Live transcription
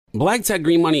Black Tech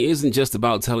Green Money isn't just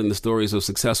about telling the stories of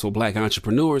successful Black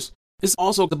entrepreneurs. It's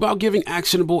also about giving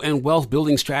actionable and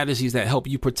wealth-building strategies that help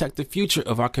you protect the future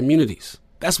of our communities.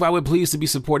 That's why we're pleased to be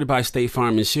supported by State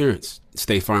Farm Insurance.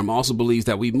 State Farm also believes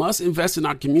that we must invest in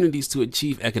our communities to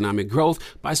achieve economic growth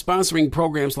by sponsoring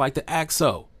programs like the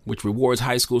ACT-SO, which rewards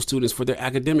high school students for their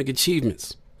academic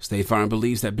achievements. State Farm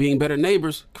believes that being better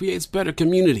neighbors creates better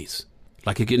communities.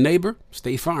 Like a good neighbor,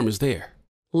 State Farm is there.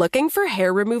 Looking for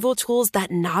hair removal tools that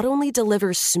not only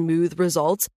deliver smooth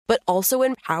results, but also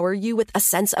empower you with a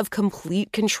sense of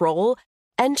complete control?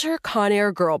 Enter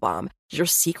Conair Girl Bomb, your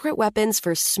secret weapons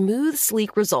for smooth,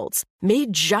 sleek results,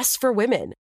 made just for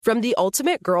women. From the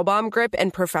ultimate Girl Bomb grip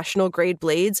and professional-grade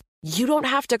blades, you don't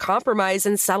have to compromise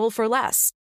and settle for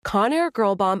less. Conair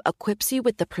Girl Bomb equips you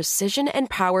with the precision and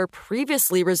power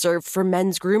previously reserved for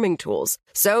men's grooming tools.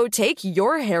 So take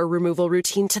your hair removal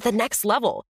routine to the next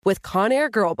level with Conair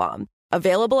Girl Bomb.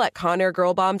 Available at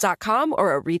ConairGirlBomb.com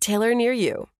or a retailer near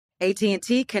you.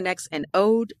 AT&T connects an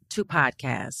ode to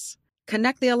podcasts.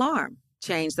 Connect the alarm.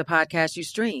 Change the podcast you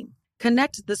stream.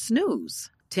 Connect the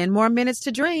snooze. 10 more minutes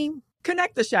to dream.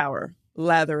 Connect the shower.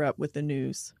 Lather up with the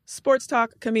news, sports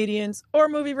talk, comedians, or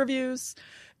movie reviews.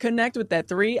 Connect with that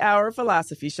 3-hour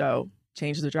philosophy show.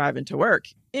 Change the drive into work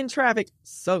in traffic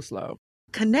so slow.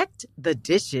 Connect the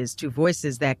dishes to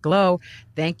voices that glow.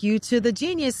 Thank you to the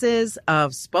geniuses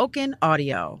of spoken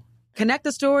audio. Connect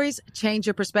the stories, change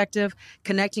your perspective.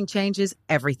 Connecting changes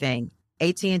everything.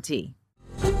 AT&T.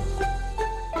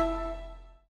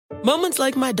 Moments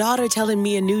like my daughter telling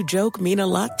me a new joke mean a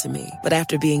lot to me. But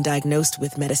after being diagnosed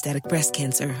with metastatic breast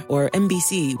cancer, or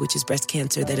MBC, which is breast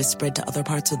cancer that is spread to other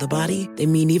parts of the body, they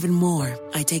mean even more.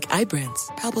 I take Ibrance,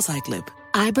 palbociclib.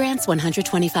 Ibrance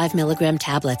 125 milligram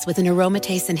tablets with an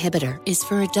aromatase inhibitor is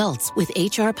for adults with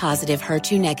HR-positive,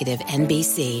 HER2-negative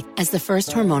MBC as the first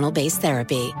hormonal-based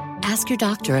therapy. Ask your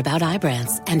doctor about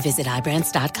Ibrance and visit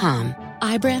Ibrance.com.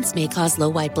 Ibrance may cause low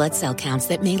white blood cell counts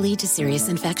that may lead to serious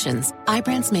infections.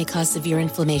 Ibrance may cause severe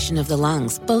inflammation of the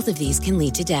lungs. Both of these can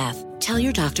lead to death. Tell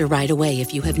your doctor right away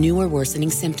if you have new or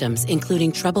worsening symptoms,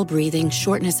 including trouble breathing,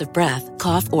 shortness of breath,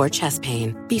 cough, or chest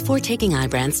pain. Before taking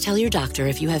Ibrance, tell your doctor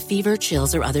if you have fever,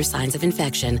 chills, or other signs of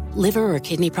infection, liver or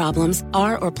kidney problems,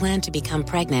 are or plan to become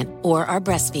pregnant, or are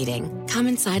breastfeeding.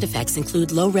 Common side effects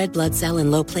include low red blood cell and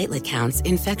low platelet counts,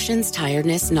 infections,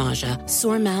 tiredness, nausea,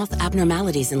 sore mouth,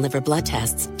 abnormalities in liver blood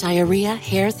tests, diarrhea,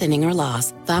 hair thinning or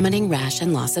loss, vomiting, rash,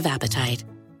 and loss of appetite.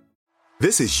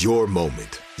 This is your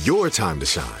moment, your time to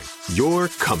shine, your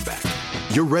comeback.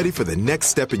 You're ready for the next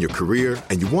step in your career,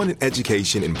 and you want an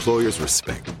education employers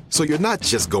respect. So you're not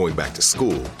just going back to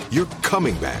school, you're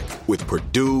coming back with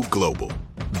Purdue Global.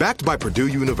 Backed by Purdue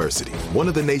University, one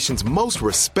of the nation's most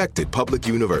respected public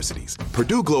universities,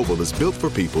 Purdue Global is built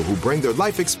for people who bring their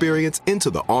life experience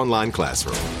into the online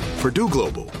classroom. Purdue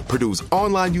Global, Purdue's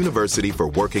online university for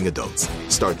working adults.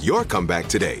 Start your comeback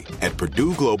today at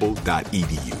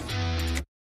purdueglobal.edu.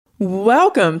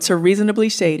 Welcome to Reasonably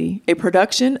Shady, a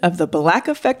production of the Black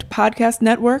Effect Podcast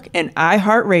Network and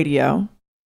iHeartRadio.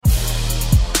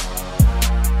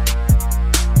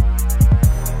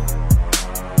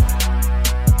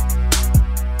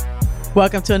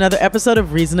 Welcome to another episode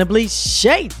of Reasonably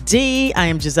Shady. I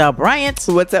am Giselle Bryant.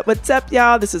 What's up,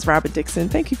 y'all? This is Robin Dixon.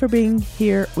 Thank you for being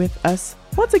here with us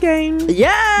once again.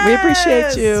 Yes! We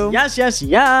appreciate you.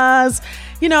 Yes.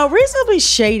 You know, Reasonably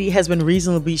Shady has been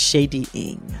reasonably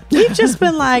shadying. We've just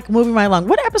been like moving right along.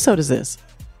 What episode is this?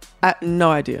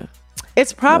 No idea.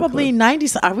 It's probably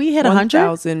 90. Are we hit 100?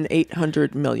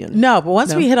 1,800 million. No, but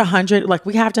once we hit 100, like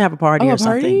we have to have a party or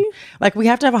something. Like we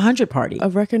have to have 100 party.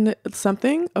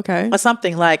 Something? Okay. Or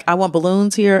something like I want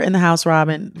balloons here in the house,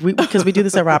 Robin, because we do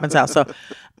this at Robin's house. So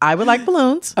I would like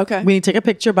balloons. Okay. We need to take a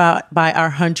picture by our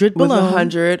 100 balloons. With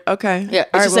 100. Okay. Yeah.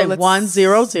 It should say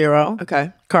 100.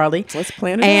 Okay. Carly. Let's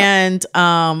plan it out. And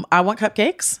I want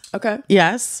cupcakes. Okay.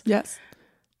 Yes.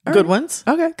 All Good right. ones.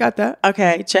 Okay. Got that.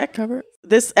 Okay. Check. Cover.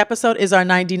 This episode is our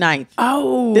 99th.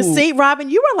 Oh. See,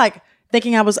 Robin, you were like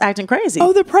thinking I was acting crazy.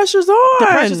 Oh, the pressure's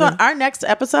on. Our next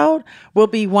episode will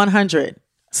be 100.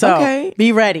 So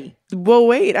be ready. Well,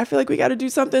 wait. I feel like we got to do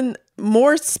something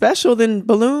more special than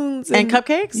balloons and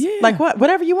cupcakes. Yeah. Like what?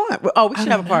 Whatever you want. Oh, we should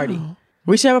have a party.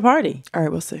 We should have a party. All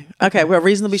right, we'll see. Okay, we're a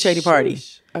reasonably shady party.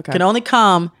 Okay. Can only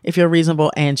come if you're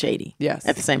reasonable and shady. Yes.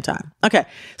 At the same time. Okay.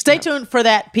 Stay tuned for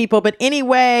that, people. But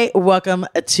anyway, welcome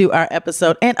to our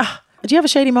episode. And do you have a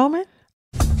shady moment?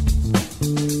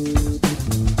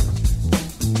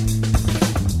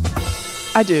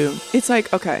 I do. It's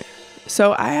like, okay.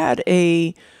 So I had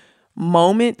a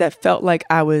moment that felt like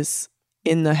I was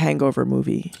in the Hangover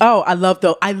movie. Oh, I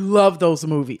love those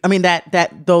movies. I mean,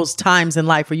 those times in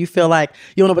life where you feel like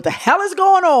you don't know what the hell is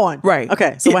going on. Right.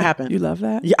 Okay. So what happened? You love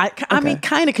that? Yeah. I mean,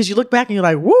 kind of, because you look back and you're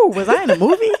like, whoa, was I in a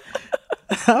movie?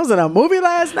 I was in a movie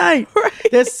last night. Right.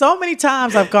 There's so many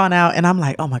times I've gone out and I'm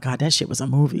like, oh my God, that shit was a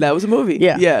movie. That was a movie.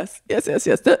 Yeah. Yes.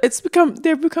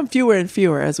 They've become fewer and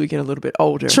fewer as we get a little bit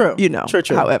older. True.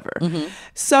 True. However.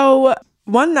 So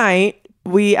one night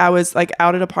I was like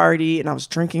out at a party and I was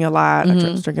drinking a lot. I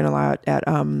was drinking a lot at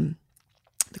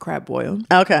the Crab Boil.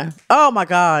 Okay. Oh my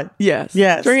God. Yes.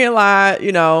 Yes. Drinking a lot,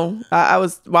 I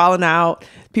was wilding out.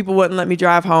 People wouldn't let me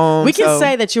drive home. We can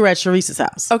say that you were at Sharice's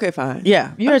house. Okay, fine.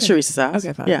 Yeah. You were at Sharice's house.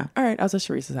 Okay, fine. Yeah. All right. I was at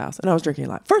Sharice's house and I was drinking a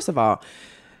lot. First of all,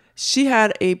 she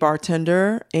had a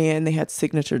bartender and they had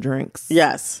signature drinks.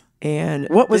 Yes. And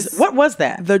what was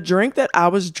that? The drink that I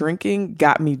was drinking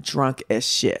got me drunk as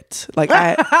shit. Like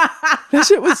that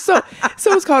shit was so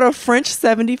it's called a French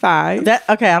 75.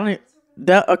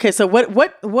 Okay, so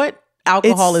what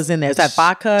alcohol is in there? Is that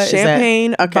vodka?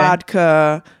 Champagne,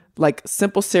 vodka, like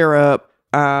simple syrup.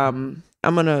 I'm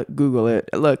gonna Google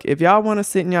it. Look, if y'all want to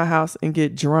sit in your house and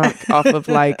get drunk off of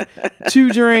like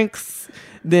 2 drinks,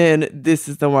 then this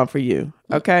is the one for you.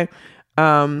 Okay.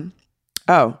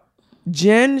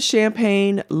 Gin,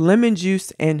 champagne, lemon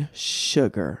juice, and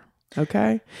sugar.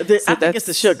 Okay. I think it's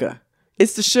the sugar.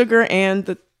 It's the sugar and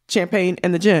the champagne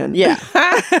and the gin. Yeah.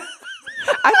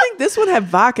 I think this one had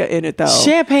vodka in it though.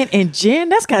 Champagne and gin?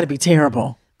 That's got to be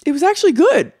terrible. It was actually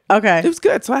good. Okay. It was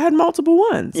good. So I had multiple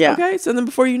ones. Yeah. Okay. So then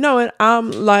before you know it,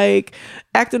 I'm like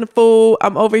acting a fool.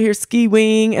 I'm over here ski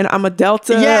wing and I'm a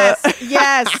Delta.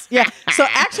 Yes. Yeah. So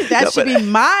actually that should be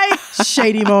my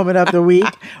shady moment of the week.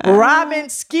 Robin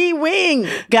ski wing,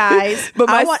 guys. But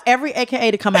I want every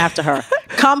AKA to come after her.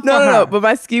 Come for her. No. But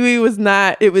my ski wee was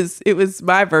not, it was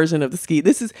my version of the ski.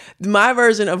 This is my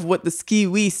version of what the ski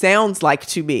wee sounds like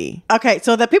to me. Okay.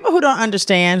 So the people who don't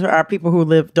understand are people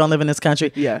who don't live in this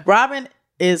country. Yeah. Robin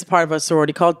is part of a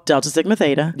sorority called Delta Sigma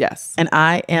Theta. Yes. And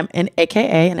I am an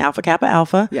AKA, an Alpha Kappa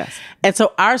Alpha. Yes. And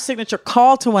so our signature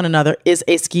call to one another is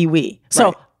a ski wee.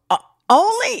 So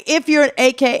only if you're an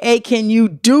AKA can you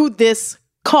do this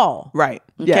call. Right.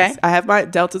 Okay. Yes. I have my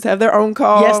Deltas have their own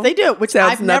call. Yes, they do, which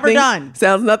I've never done.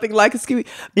 Sounds nothing like a ski wee.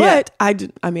 But I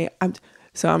did. I mean,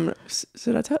 should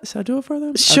I do it for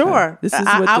them? Sure. Okay. This is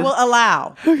I will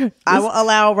allow. Okay. I will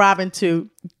allow Robin to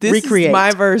recreate. This is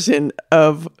my version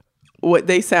of what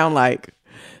they sound like.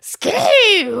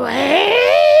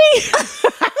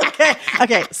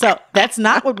 Okay, so that's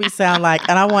not what we sound like,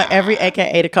 and I want every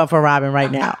AKA to come for Robin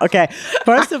right now. Okay,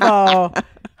 first of all,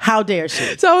 how dare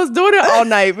she? So I was doing it all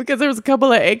night because there was a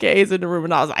couple of AKAs in the room,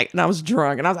 and I was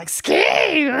drunk, and I was like, So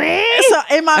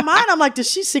in my mind, I'm like, does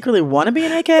she secretly want to be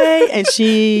an AKA, and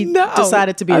she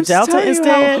decided to be a Delta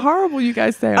instead? How horrible you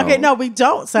guys sound. Okay, no, we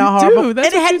don't sound horrible. Do.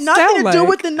 That's and it had nothing to do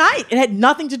with the night. It had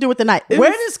nothing to do with the night. Where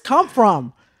did this come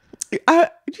from? I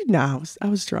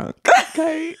was drunk.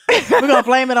 Okay. We're gonna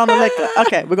blame it on the liquor.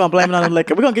 Okay, we're gonna blame it on the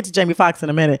liquor. We're gonna get to Jamie Foxx in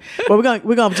a minute, but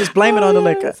we're gonna just blame it on the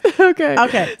liquor.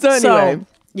 Okay. So anyway.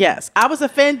 Yes, I was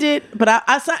offended, but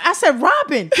I said,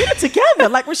 Robin, get it together.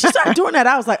 Like when she started doing that,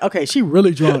 I was like, okay, she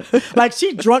really drunk. Like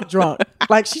she drunk.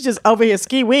 Like she just over here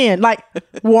ski win. Like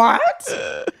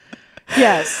what?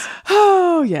 Yes.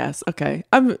 Oh yes. Okay.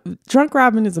 I'm drunk.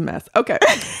 Robin is a mess. Okay.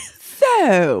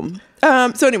 So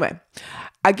anyway,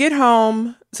 I get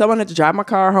home. Someone had to drive my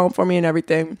car home for me and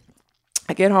everything.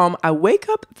 I get home. I wake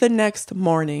up the next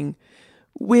morning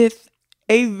with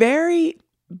a very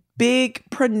big,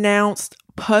 pronounced,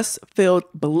 pus-filled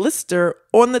blister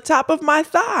on the top of my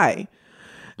thigh.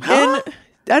 Huh? And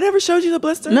I never showed you the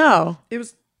blister? No. It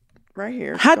was right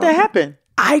here. How'd that happen?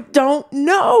 I don't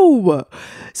know.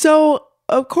 So,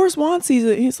 of course, Juan sees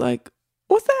it. He's like,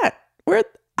 what's that?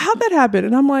 How'd that happen?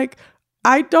 And I'm like,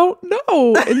 I don't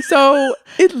know. And so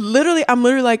I'm literally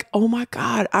like, oh my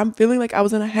God, I'm feeling like I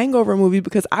was in a Hangover movie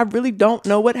because I really don't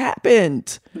know what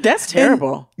happened. That's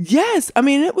terrible. And yes. I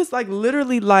mean, it was like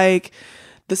literally like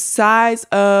the size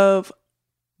of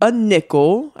a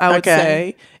nickel, I would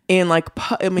say. And like,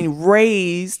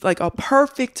 raised like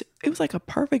it was like a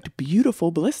perfect,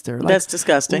 beautiful blister. Like, that's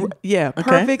disgusting.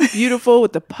 Perfect, beautiful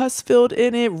with the pus filled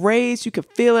in it, raised. You could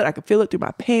feel it. I could feel it through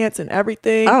my pants and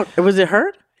everything. Oh, was it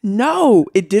hurt? No,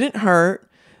 it didn't hurt.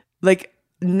 Like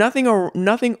nothing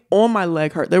on my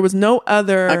leg hurt. There was no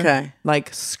other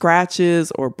like scratches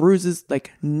or bruises,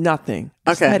 like nothing.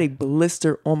 I just had a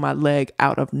blister on my leg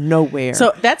out of nowhere.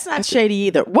 So that's not shady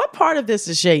either. What part of this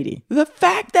is shady? The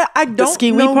fact that I don't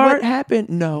know what happened.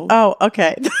 No. Oh,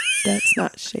 okay. That's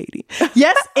not shady.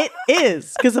 Yes, it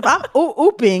is. Because if I'm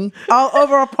ooping all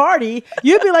over a party,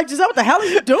 you'd be like, Giselle, what the hell are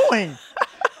you doing?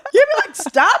 You'd be like,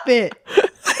 stop it.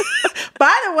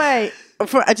 By the way,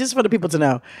 just for the people to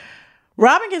know,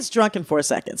 Robin gets drunk in 4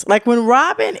 seconds. Like when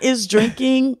Robin is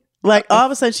drinking, like all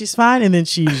of a sudden she's fine and then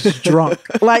she's drunk.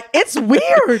 Like it's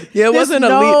weird. Yeah, it wasn't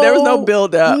there was no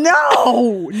build up.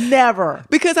 No, never.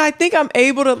 Because I think I'm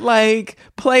able to like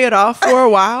play it off for a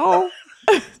while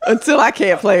until I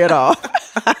can't play it off.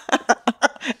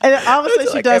 And then all of a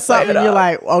sudden she does something and you're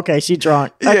like, okay, she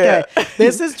drunk. Okay,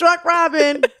 this is drunk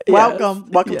Robin. Welcome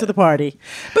to the party.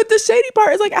 But the shady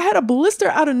part is like I had a blister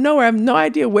out of nowhere. I have no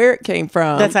idea where it came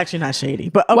from. That's actually not shady.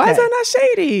 But okay. Why is that not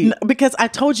shady? No, because I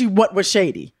told you what was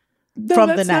shady. No, from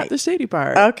that's the night. not the shady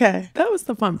part. Okay. That was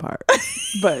the fun part.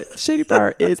 But shady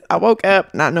part is I woke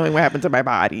up not knowing what happened to my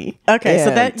body.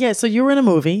 Okay. So you were in a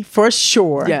movie for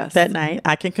sure that night.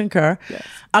 I can concur. Yes.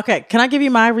 Okay. Can I give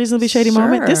you my reasonably shady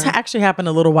moment? This actually happened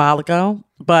a little while ago,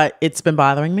 but it's been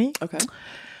bothering me. Okay.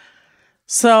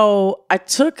 So I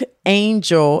took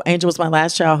Angel. Angel was my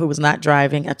last child who was not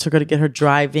driving. I took her to get her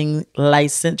driver's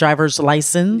license.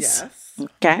 Yes.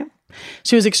 Okay.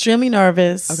 She was extremely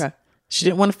nervous. Okay. She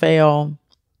didn't want to fail.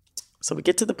 So we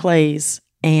get to the place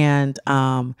and,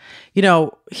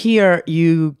 here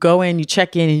you go in, you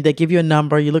check in and they give you a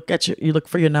number. You look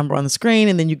for your number on the screen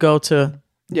and then you go to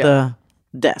the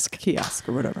desk. Kiosk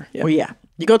or whatever. Yeah. Well, yeah.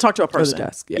 You go talk to a person. Or the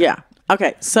desk. Yeah.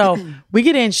 Okay. So we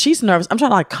get in. She's nervous. I'm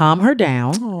trying to like calm her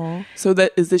down. Aww. So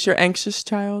is this your anxious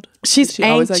child? She's she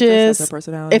anxious. Always like this? That's her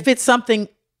personality? If it's something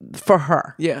for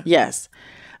her. Yeah. Yes.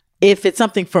 If it's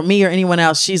something for me or anyone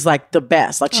else, she's like the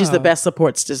best. Like she's the best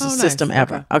support system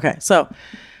ever. Okay. So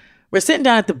we're sitting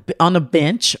down on the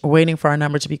bench waiting for our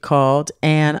number to be called.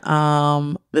 And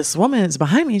this woman is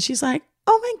behind me and she's like,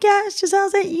 oh my gosh, Giselle,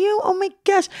 is that you? Oh my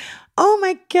gosh. Oh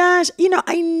my gosh.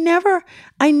 I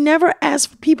never ask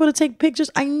for people to take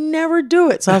pictures. I never do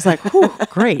it. So I was like, whew,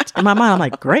 great. In my mind, I'm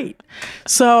like, great.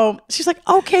 So she's like,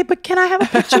 okay, but can I have a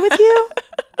picture with you?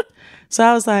 So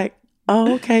I was like,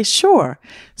 oh, okay, sure.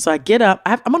 So I get up.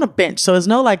 I'm on a bench, so there's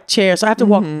no like chair. So I have to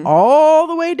walk all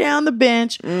the way down the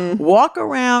bench, walk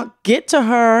around, get to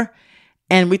her,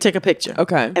 and we take a picture.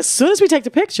 Okay. As soon as we take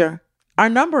the picture, our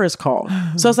number is called.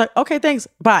 So it's like, okay, thanks,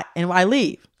 bye. And I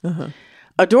leave.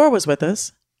 Adore was with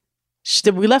us.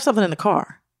 We left something in the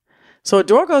car. So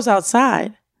Adore goes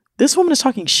outside. This woman is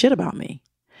talking shit about me.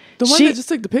 The one that just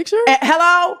took the picture?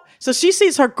 Hello? So she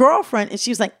sees her girlfriend and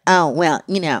she's like, oh, well,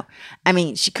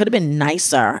 she could have been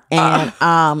nicer.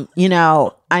 And,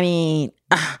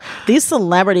 these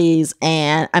celebrities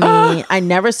and I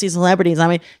never see celebrities.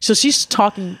 So she's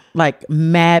talking like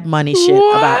mad money shit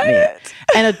about me.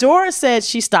 And Adora said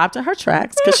she stopped in her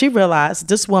tracks because she realized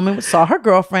this woman saw her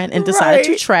girlfriend and decided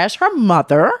to trash her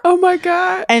mother. Oh my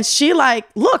God. And she like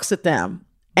looks at them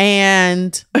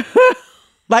and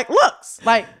like looks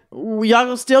like, y'all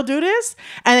gonna still do this?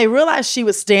 And they realized she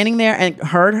was standing there and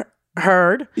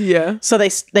heard. Yeah. So they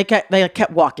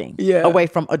kept walking away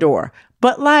from Adore.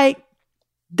 But like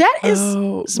that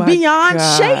is beyond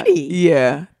shady.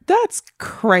 Yeah. That's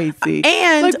crazy.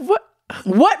 And like,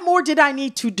 what more did I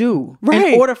need to do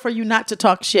in order for you not to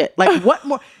talk shit? Like what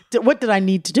more? What did I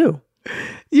need to do?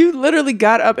 You literally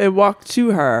got up and walked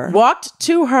to her.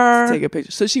 To take a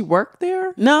picture. So she worked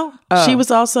there? No. She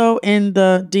was also in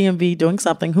the DMV doing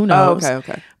something. Who knows? Oh,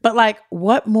 okay. But like,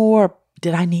 what more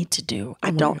did I need to do?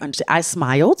 I don't understand. I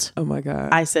smiled. Oh my God.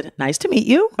 I said, nice to meet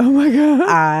you. Oh my God.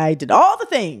 I did all the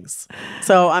things.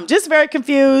 So I'm just very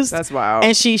confused. That's wild.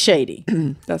 And she's shady.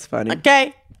 That's funny.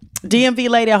 Okay. DMV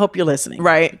lady, I hope you're listening.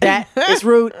 Right. That is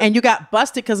rude. And you got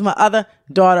busted because my other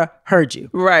daughter heard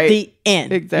you. Right. The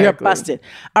end. Exactly. You're busted.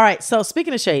 All right. So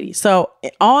speaking of shady, so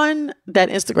on that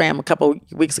Instagram a couple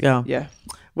weeks ago,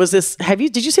 was this,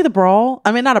 did you see the brawl?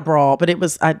 I mean, not a brawl, but it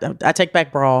was, I take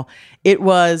back brawl. It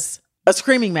was a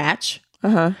screaming match.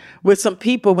 With some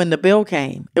people when the bill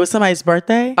came. It was somebody's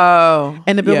birthday. Oh.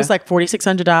 And the bill was like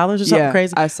 $4,600 or something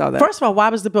crazy. I saw that. First of all, why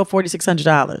was the bill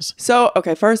 $4,600? So,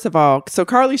 okay, first of all,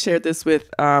 Carly shared this with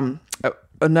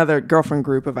another girlfriend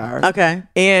group of ours. Okay.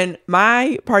 And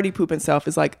my party pooping self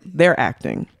is like, they're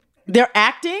acting. They're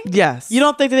acting? Yes. You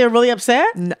don't think that they're really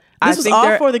upset? No, this was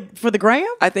all for the gram?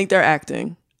 I think they're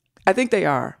acting. I think they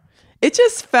are. It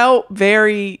just felt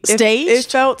very staged. It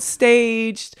felt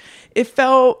staged. It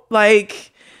felt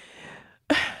like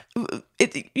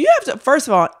you have to. First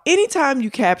of all, anytime you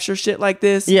capture shit like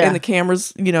this, and the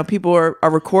cameras, people are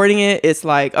recording it. It's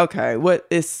like, okay, what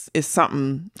is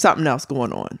something else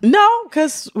going on? No,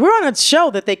 because we're on a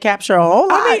show that they capture a whole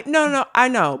lot. I mean, no, I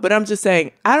know, but I'm just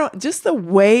saying, just the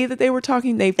way that they were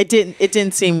talking, it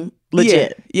didn't seem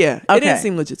legit. Yeah, okay. It didn't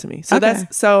seem legit to me.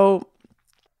 So.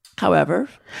 However,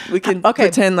 we can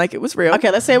pretend like it was real. Okay,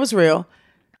 let's say it was real.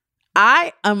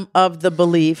 I am of the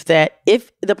belief that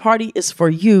if the party is for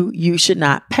you, you should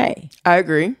not pay. I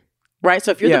agree. Right?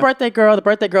 So if you're the birthday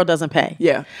girl doesn't pay.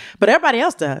 Yeah. But everybody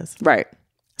else does. Right.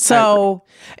 So,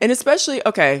 and especially,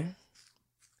 okay.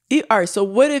 All right. So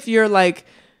what if you're like,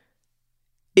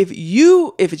 if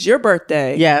it's your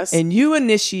birthday. Yes. And you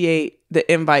initiate the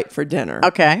invite for dinner.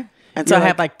 Okay. And so I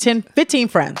have like 10, 15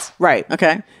 friends. Right.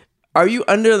 Okay. Are you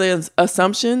under the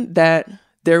assumption that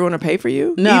they're going to pay for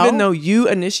you? No. Even though you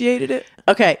initiated it?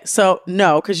 Okay. So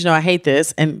no, because I hate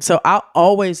this. And so I'll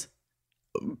always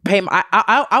pay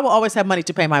I will always have money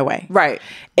to pay my way. Right.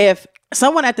 If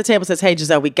someone at the table says, hey,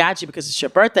 Giselle, we got you because it's your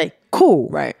birthday, cool.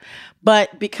 Right.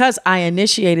 But because I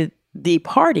initiated the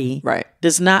party, right,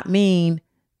 does not mean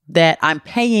that I'm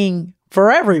paying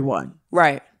for everyone.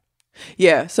 Right.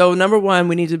 Yeah. So number one,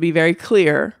 we need to be very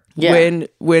clear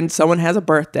when someone has a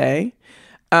birthday,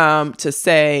 to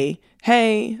say,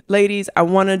 hey, ladies, I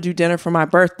want to do dinner for my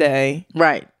birthday.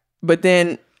 Right. But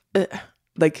then,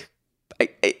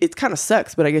 it kind of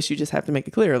sucks, but I guess you just have to make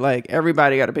it clear. Like,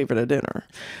 everybody got to pay for the dinner.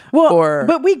 Well,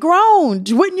 but we grown.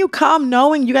 Wouldn't you come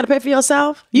knowing you got to pay for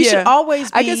yourself? You should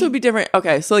always be. I guess it would be different.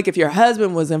 Okay, so like if your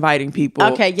husband was inviting people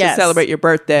to celebrate your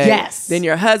birthday, then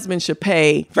your husband should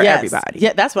pay for everybody.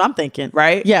 Yeah, that's what I'm thinking.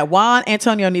 Right? Yeah, Juan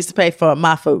Antonio needs to pay for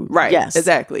my food. Right. Yes.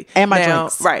 Exactly. And my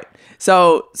drinks. Right.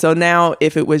 So now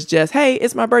if it was just, hey,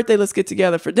 it's my birthday, let's get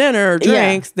together for dinner or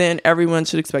drinks, then everyone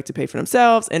should expect to pay for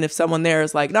themselves. And if someone there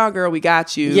is like, nah, girl, we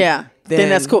got you. Yeah. Then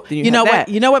that's cool. Then you know what?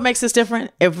 You know what makes this different?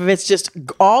 If it's just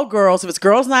all girls, if it's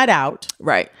girls' night out.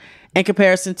 Right. In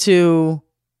comparison to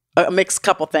a mixed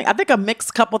couple thing. I think a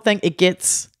mixed couple thing, it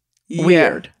gets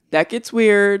weird. That gets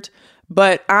weird.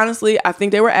 But honestly, I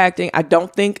think they were acting. I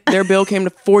don't think their bill came to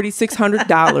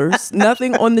 $4,600.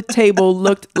 Nothing on the table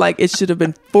looked like it should have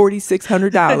been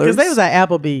 $4,600. Because they was at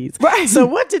Applebee's. Right. So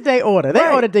what did they order? They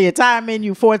ordered the entire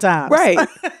menu 4 times. Right.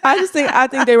 I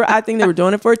think they were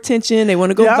doing it for attention. They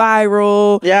want to go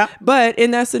viral. Yeah. But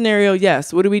in that scenario,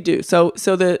 yes. What do we do? So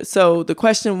the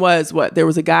question was, what? There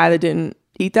was a guy that didn't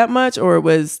eat that much, or it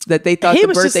was that they thought the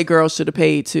birthday girl should have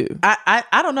paid too? I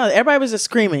don't know. Everybody was just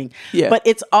screaming. Yeah. But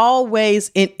it's always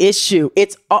an issue.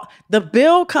 The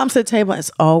bill comes to the table and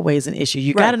it's always an issue.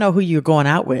 You got to know who you're going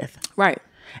out with. Right.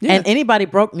 Yeah. And anybody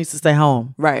broke needs to stay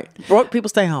home. Right. Broke people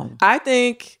stay home. I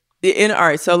think all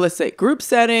right, so let's say group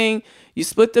setting, you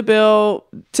split the bill.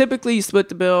 Typically, you split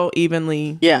the bill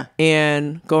evenly. Yeah.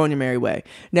 And go on your merry way.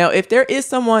 Now, if there is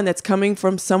someone that's coming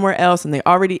from somewhere else and they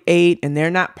already ate and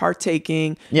they're not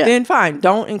partaking, then fine.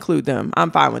 Don't include them. I'm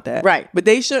fine with that. Right. But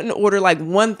they shouldn't order like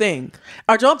one thing.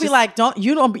 Or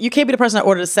you can't be the person that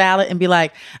ordered a salad and be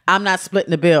like, I'm not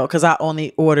splitting the bill because I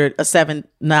only ordered a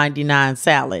 $7.99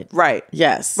 salad. Right.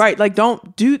 Yes. Right. Like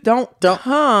don't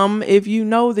come if you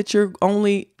know that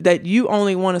you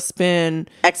only want to spend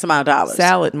X amount of dollars.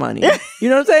 Salad money. You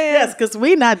know what I'm saying? Yes, because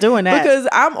we're not doing that. Because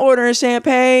I'm ordering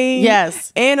champagne.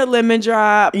 Yes. And a lemon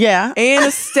drop. Yeah. And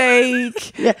a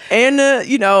steak. Yeah. And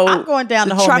I'm going down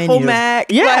the whole truffle menu. mac.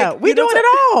 Yeah, we're doing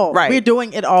it all. Right. We're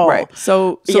doing it all. Right.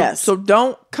 So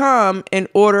don't come and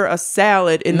order a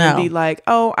salad and then be like,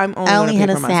 oh, I only had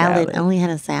a salad. I only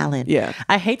had a salad. Yeah.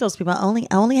 I hate those people. I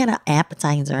only had an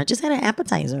appetizer. I just had an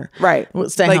appetizer. Right.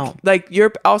 Stay home. Like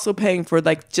you're also paying for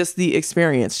like just the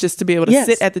experience, just to be able to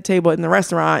sit at the table in the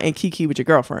restaurant and kiki with your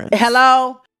girlfriend.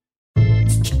 Hello.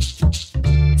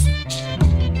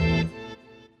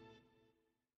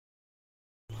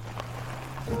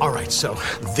 All right, so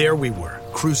there we were,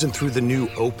 cruising through the new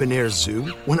open-air zoo,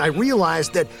 when I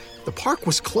realized that the park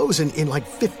was closing in like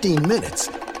 15 minutes.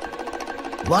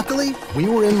 Luckily, we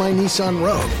were in my Nissan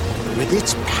Rogue. With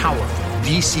its powerful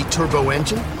VC turbo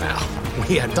engine, well,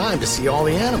 we had time to see all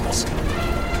the animals.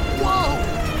 Whoa!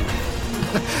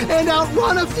 And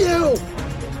outrun a few!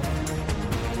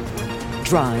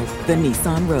 Drive the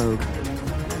Nissan Rogue.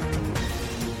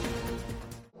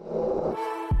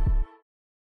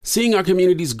 Seeing our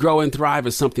communities grow and thrive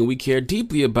is something we care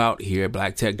deeply about here at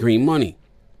Black Tech Green Money.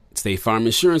 State Farm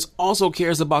Insurance also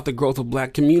cares about the growth of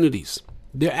Black communities.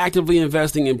 They're actively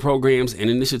investing in programs and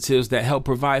initiatives that help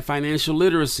provide financial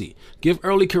literacy, give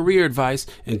early career advice,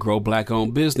 and grow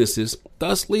Black-owned businesses,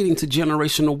 thus leading to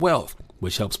generational wealth,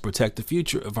 which helps protect the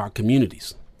future of our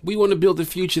communities. We want to build a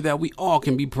future that we all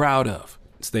can be proud of.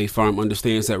 State Farm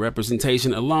understands that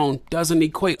representation alone doesn't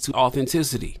equate to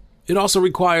authenticity. It also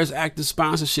requires active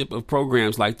sponsorship of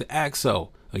programs like the AXO,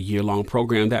 a year-long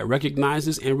program that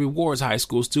recognizes and rewards high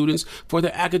school students for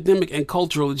their academic and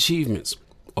cultural achievements,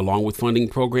 along with funding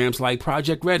programs like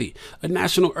Project Ready, a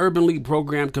National Urban League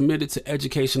program committed to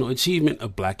educational achievement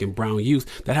of Black and brown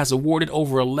youth that has awarded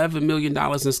over $11 million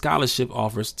in scholarship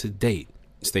offers to date.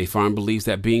 State Farm believes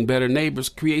that being better neighbors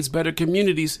creates better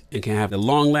communities and can have a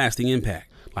long-lasting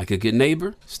impact. Like a good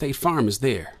neighbor, State Farm is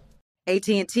there.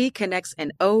 AT&T connects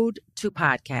an ode to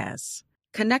podcasts.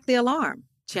 Connect the alarm.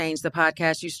 Change the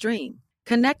podcast you stream.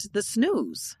 Connect the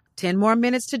snooze. 10 more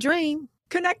minutes to dream.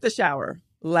 Connect the shower.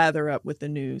 Lather up with the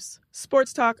news,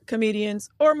 sports talk, comedians,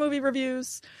 or movie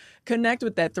reviews. Connect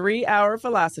with that 3-hour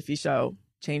philosophy show.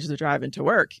 Change the drive into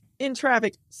work in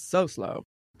traffic so slow.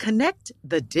 Connect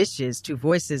the dishes to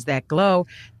voices that glow.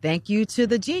 Thank you to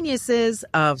the geniuses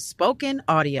of spoken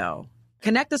audio.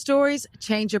 Connect the stories,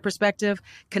 change your perspective.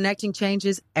 Connecting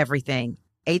changes everything.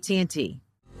 AT&T.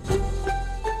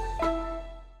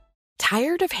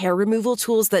 Tired of hair removal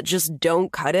tools that just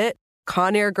don't cut it?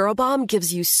 Conair Girl Bomb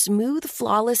gives you smooth,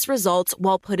 flawless results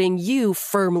while putting you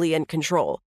firmly in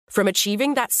control. From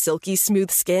achieving that silky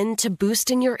smooth skin to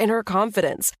boosting your inner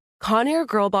confidence, Conair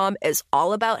Girl Bomb is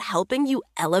all about helping you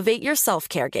elevate your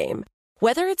self-care game.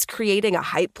 Whether it's creating a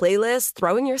hype playlist,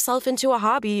 throwing yourself into a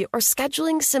hobby, or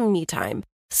scheduling some me time,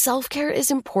 self-care is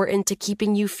important to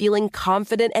keeping you feeling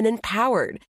confident and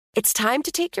empowered. It's time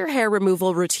to take your hair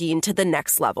removal routine to the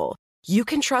next level. You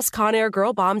can trust Conair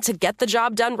Girl Bomb to get the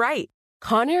job done right.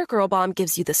 Conair Girl Bomb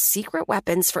gives you the secret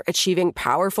weapons for achieving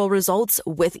powerful results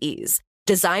with ease.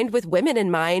 Designed with women in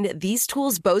mind, these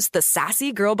tools boast the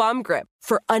sassy Girl Bomb grip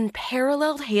for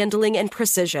unparalleled handling and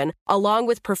precision, along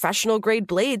with professional-grade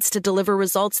blades to deliver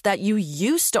results that you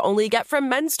used to only get from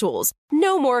men's tools.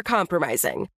 No more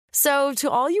compromising. So, to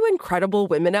all you incredible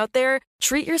women out there,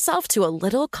 treat yourself to a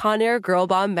little Conair Girl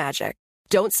Bomb magic.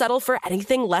 Don't settle for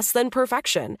anything less than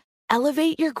perfection.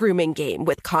 Elevate your grooming game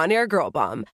with Conair Girl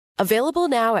Bomb. Available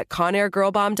now at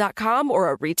ConairGirlBomb.com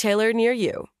or a retailer near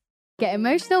you. Get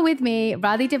emotional with me,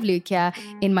 Radhi Devlukia,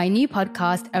 in my new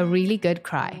podcast, A Really Good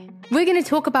Cry. We're going to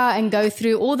talk about and go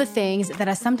through all the things that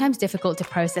are sometimes difficult to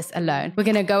process alone. We're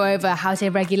going to go over how to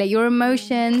regulate your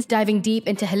emotions, diving deep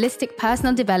into holistic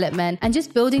personal development, and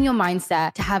just building your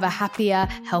mindset to have a happier,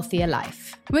 healthier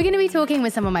life. We're going to be talking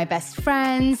with some of my best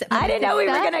friends. I didn't know we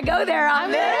were going to go there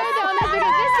on this.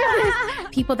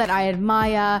 People that I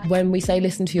admire. When we say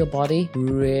listen to your body,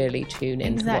 really tune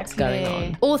into what's going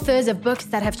on. Authors of books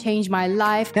that have changed my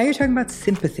life. Now you're talking about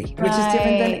sympathy, which is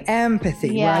different than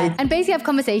empathy, right? And basically have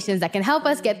conversations that can help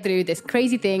us get through this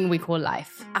crazy thing we call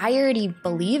life. I already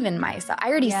believe in myself. I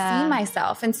already see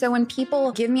myself. And so when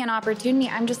people give me an opportunity,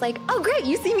 I'm just like, oh, great,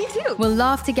 you see me too. We'll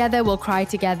laugh together, we'll cry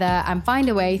together, and find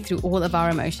a way through all of our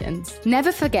emotions.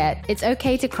 Never forget, it's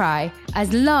okay to cry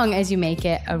as long as you make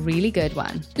it a really good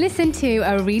one. Listen to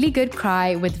A Really Good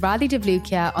Cry with Radhi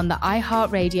Devlukia on the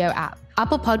iHeartRadio app,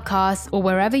 Apple Podcasts, or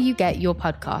wherever you get your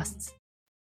podcasts.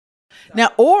 Now,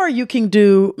 or you can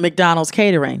do McDonald's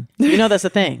catering. You know that's a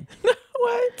thing.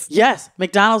 What? Yes.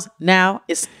 McDonald's now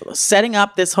is setting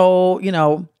up this whole,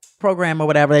 program or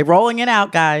whatever. They're rolling it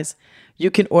out, guys.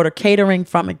 You can order catering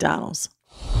from McDonald's.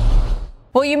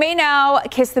 Well, you may now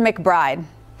kiss the McBride.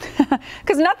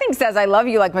 Because nothing says I love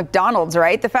you like McDonald's,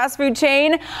 right? The fast food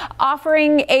chain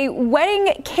offering a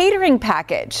wedding catering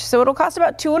package. So it'll cost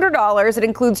about $200. It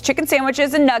includes chicken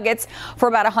sandwiches and nuggets for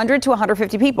about 100 to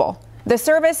 150 people. The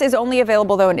service is only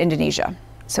available, though, in Indonesia.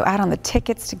 So add on the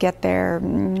tickets to get there. I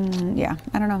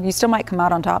don't know. You still might come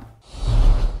out on top.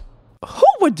 Who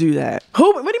would do that?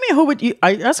 What do you mean? Who would you?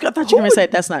 I thought you were going to say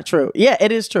that's not true. Yeah,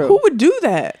 it is true. Who would do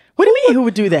that? What do you mean? Who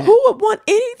would do that? Who would want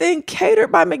anything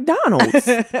catered by McDonald's?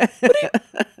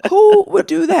 Who would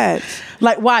do that?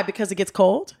 Like, why? Because it gets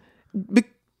cold?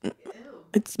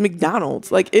 It's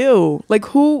McDonald's. Like, ew. Like,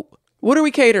 who? What are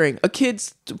we catering? A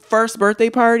kid's first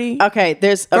birthday party? Okay,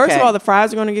 First of all, the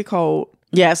fries are going to get cold.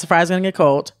 Yes, the fries are going to get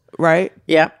cold. Right?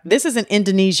 Yeah. This is in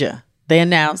Indonesia. They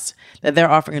announced that they're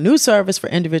offering a new service for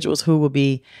individuals who will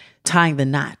be tying the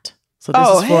knot. So this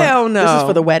is for, hell no. This is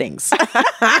for the weddings.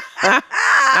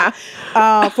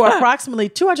 For approximately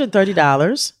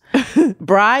 $230,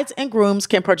 brides and grooms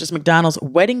can purchase McDonald's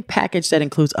wedding package that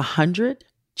includes 100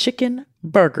 chicken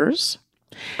burgers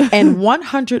and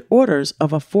 100 orders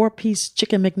of a 4-piece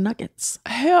chicken McNuggets.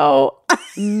 Hell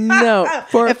no.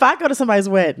 If I go to somebody's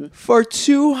wedding. For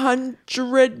 $200?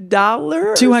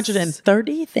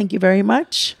 $230. Thank you very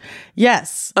much.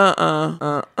 Yes.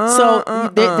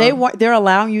 So they're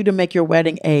allowing you to make your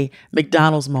wedding a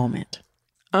McDonald's moment.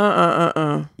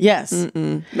 Yes.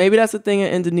 Maybe that's the thing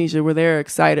in Indonesia where they're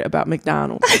excited about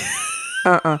McDonald's.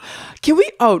 Can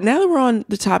we? Oh, now that we're on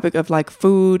the topic of like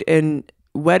food and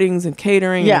weddings and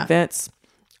catering and events,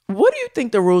 what do you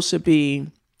think the rules should be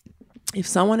if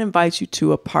someone invites you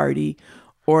to a party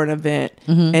or an event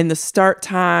and the start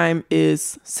time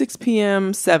is 6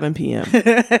 p.m., 7 p.m.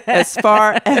 as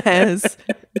far as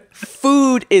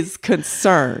food is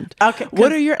concerned. Okay.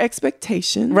 What are your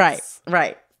expectations?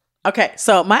 Right. Okay.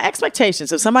 So my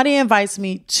expectations, if somebody invites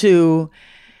me to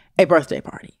a birthday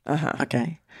party,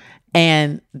 okay,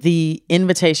 and the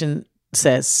invitation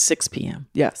says 6 p.m.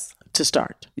 Yes. to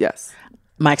start. Yes.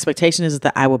 My expectation is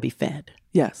that I will be fed.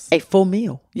 Yes. A full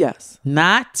meal. Yes.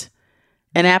 Not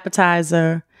an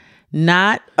appetizer,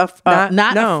 not a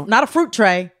fruit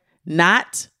tray,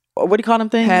 not, what do you call them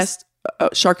things?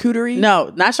 Charcuterie?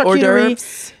 No, not charcuterie. Hors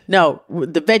d'oeuvres? No,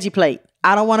 the veggie plate.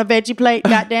 I don't want a veggie plate,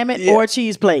 goddammit, Yeah. or a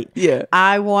cheese plate. Yeah.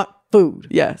 I want food.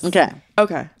 Yes. Okay.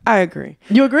 I agree.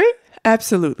 You agree?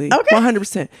 Absolutely. Okay.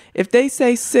 100%. If they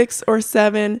say 6 or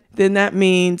 7, then that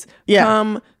means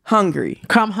come hungry.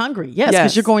 Come hungry. Yes,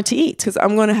 because you're going to eat. Because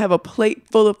I'm going to have a plate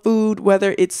full of food,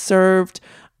 whether it's served,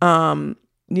 whether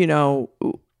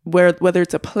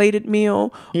it's a plated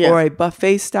meal or a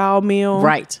buffet style meal.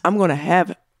 Right. I'm going to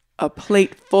have a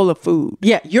plate full of food.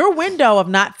 Yeah. Your window of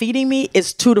not feeding me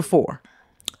is 2 to 4.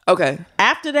 Okay.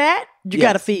 After that, you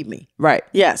got to feed me. Right.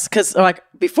 Yes. Because like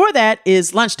before that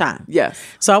is lunchtime. Yes.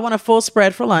 So I want a full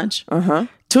spread for lunch. 2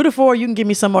 to 4, you can give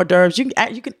me some hors d'oeuvres. You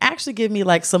can actually give me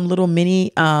like some little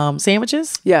mini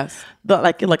sandwiches. Yes.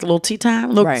 Like a little tea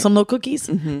time, some little cookies,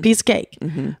 piece of cake.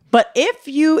 But if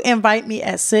you invite me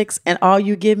at 6 and all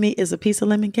you give me is a piece of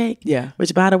lemon cake,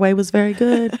 which by the way was very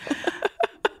good,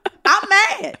 I'm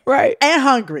mad. Right. And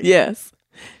hungry. Yes.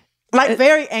 Like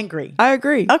very angry. I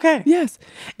agree. Okay. Yes.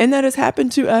 And that has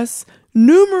happened to us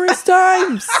numerous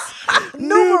times.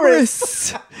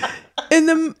 Numerous. In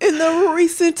the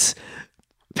recent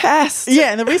past.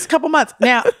 Yeah, in the recent couple months.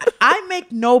 Now, I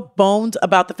make no bones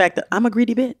about the fact that I'm a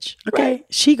greedy bitch. Okay. Right.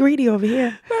 She greedy over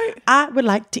here. Right. I would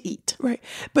like to eat. Right.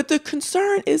 But the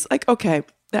concern is like, okay,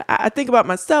 I think about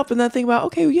myself and then I think about,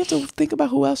 okay, you have to think about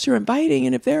who else you're inviting.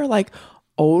 And if there are like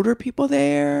older people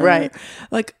there, right?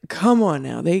 Like, come on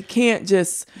now. They can't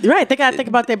just... Right. They got to think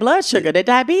about their blood sugar, their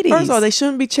diabetes. First of all, they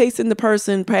shouldn't be chasing the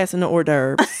person passing the hors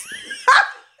d'oeuvres.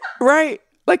 Right?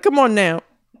 Like, come on now.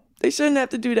 They shouldn't have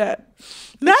to do that.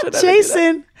 Not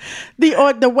chasing the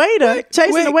waiter,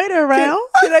 chasing the waiter around.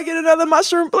 Can I get another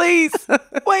mushroom, please?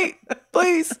 Wait,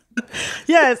 please.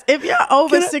 Yes, if you're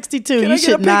over 62, you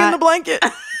should not. Can I get a pig in the blanket?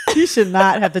 You should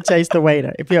not have to chase the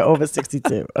waiter if you're over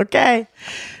 62. Okay,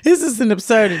 this is an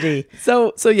absurdity.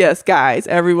 So yes, guys,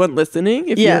 everyone listening,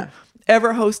 if you're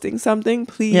ever hosting something,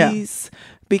 please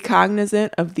be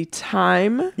cognizant of the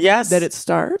time that it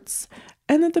starts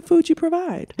and then the food you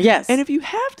provide. Yes, and if you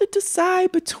have to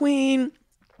decide between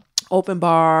open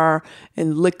bar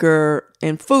and liquor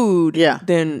and food,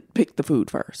 then pick the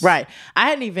food first. Right. I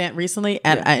had an event recently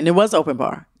and it was open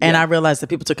bar. And I realized that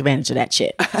people took advantage of that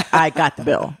shit. I got the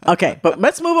bill. Okay, but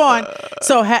let's move on.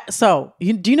 So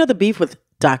do you know the beef with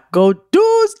Taco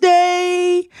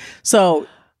Tuesday? So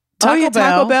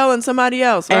Taco Bell and somebody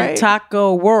else, right? And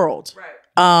Taco World.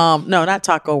 Right. No, not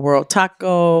Taco World.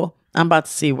 Taco, I'm about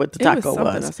to see what the taco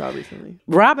was. I saw recently.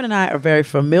 Robin and I are very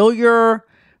familiar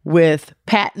with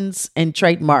patents and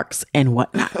trademarks and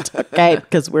whatnot, okay?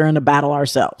 Because we're in a battle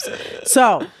ourselves.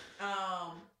 So,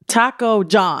 Taco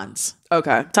John's.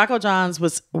 Okay. Taco John's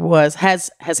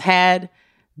has had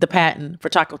the patent for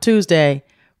Taco Tuesday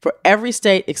for every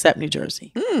state except New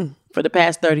Jersey for the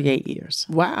past 38 years.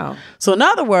 Wow. So, in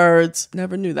other words,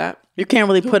 never knew that. You can't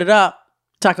really put it up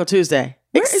Taco Tuesday.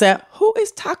 Who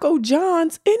is Taco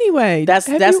John's anyway? That's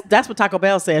what Taco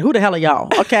Bell said. Who the hell are y'all?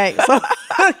 Okay.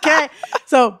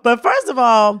 So, but first of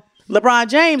all, LeBron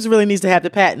James really needs to have the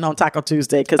patent on Taco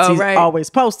Tuesday because he's always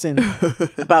posting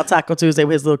about Taco Tuesday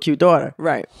with his little cute daughter.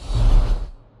 Right.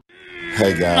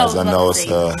 Hey guys, I know it's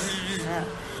a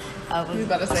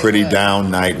pretty down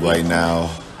night right now.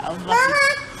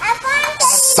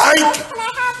 Psych!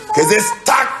 Cause it's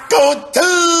Taco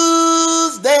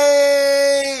Tuesday!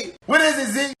 What is it,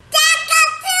 Z?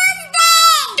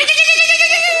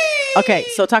 Okay,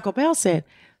 so Taco Bell said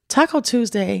Taco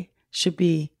Tuesday should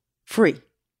be free.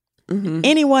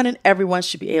 Anyone and everyone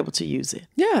should be able to use it.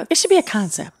 Yeah. It should be a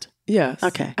concept. Yes.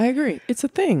 Okay. I agree. It's a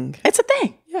thing. It's a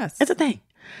thing. Yes. It's a thing.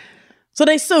 So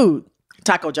they sued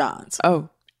Taco John's. Oh.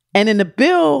 And then the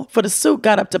bill for the suit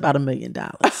got up to about $1 million.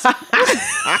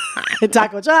 And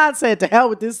Taco John said, to hell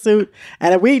with this suit.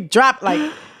 And if we drop,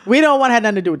 we don't want to have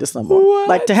nothing to do with this no more. What?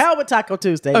 Like, to hell with Taco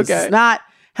Tuesday. Okay. It's not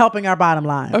helping our bottom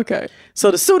line. Okay.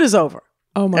 So the suit is over.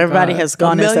 Oh my Everybody God. has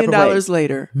gone $1 their separate million ways.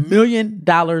 later. $1 million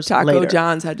Taco later.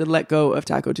 John's had to let go of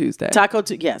Taco Tuesday.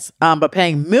 Yes. But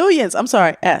paying millions of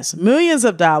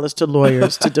dollars to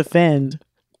lawyers to defend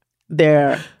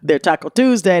their Taco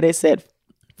Tuesday. They said,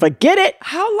 forget it.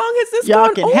 How long has this Y'all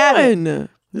gone can on? have it.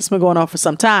 This has been going on for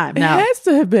some time now. It has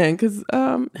to have been because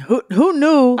who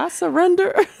knew? I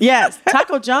surrender. Yes,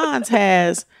 Taco John's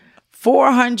has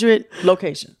 400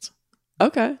 locations.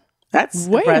 Okay, that's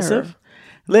Where? impressive.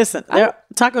 Listen,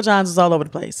 Taco John's is all over the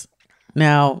place.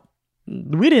 Now,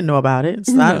 we didn't know about it. It's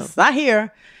not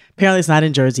here. Apparently, it's not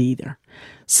in Jersey either.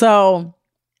 So,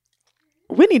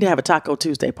 we need to have a Taco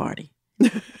Tuesday party.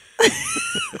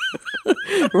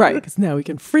 Right, because now we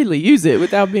can freely use it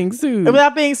without being sued.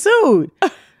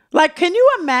 Like, can you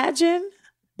imagine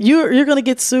you're going to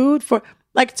get sued for,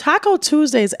 like, Taco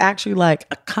Tuesday is actually like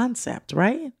a concept,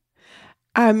 right?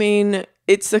 I mean,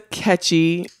 it's a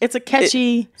catchy.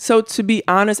 So to be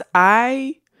honest,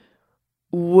 I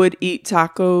would eat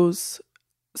tacos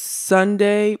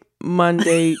Sunday,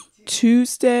 Monday,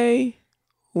 Tuesday,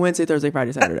 Wednesday, Thursday,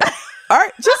 Friday, Saturday. All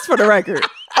right, just for the record.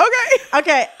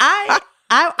 Okay.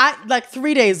 I like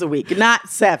 3 days a week, not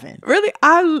 7. Really?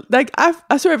 I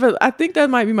swear, I think that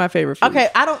might be my favorite food.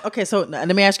 Okay, so let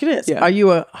me ask you this. Yeah. Are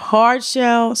you a hard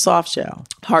shell, soft shell?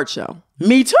 Hard shell.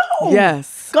 Me too.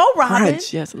 Yes. Go, Robin.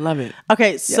 French. Yes, love it.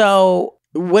 Okay, so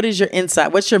what is your inside?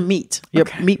 What's your meat? Your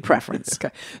meat preference?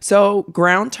 Okay. So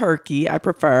ground turkey, I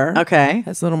prefer. Okay.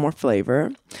 Has a little more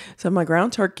flavor. So my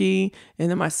ground turkey,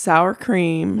 and then my sour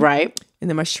cream. Right. And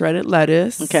then my shredded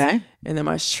lettuce. Okay. And then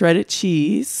my shredded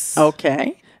cheese.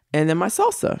 Okay. And then my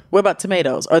salsa. What about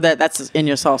tomatoes? Or that's in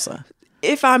your salsa?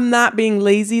 If I'm not being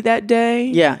lazy that day.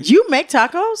 Yeah. You make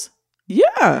tacos?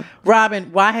 Yeah.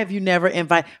 Robin, why have you never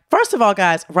invited? First of all,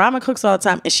 guys, Robin cooks all the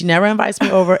time and she never invites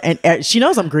me over, and she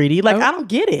knows I'm greedy. Like, I don't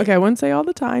get it. Okay, I wouldn't say all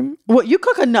the time. Well, you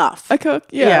cook enough. I cook.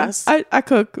 Yeah. Yes. I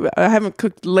cook. I haven't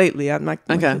cooked lately. I'm not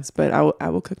kids, but I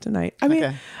will cook tonight. I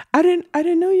mean, I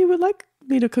didn't know you would like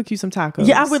me to cook you some tacos.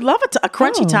 Yeah, I would love a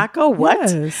crunchy taco. What?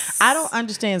 Yes. I don't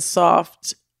understand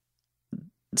soft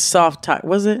taco.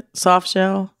 Was it soft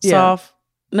shell? Yeah. Soft.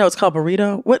 No, it's called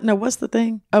burrito. What? No, what's the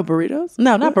thing? Oh, burritos?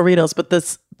 No, not burritos, but the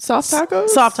soft tacos.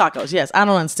 Soft tacos. Yes, I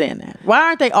don't understand that. Why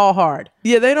aren't they all hard?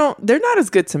 Yeah, they're not as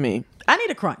good to me. I need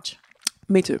a crunch.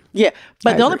 Me too. Yeah,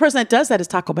 but the only person that does that is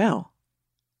Taco Bell.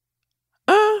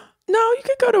 No, you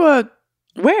could go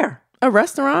to a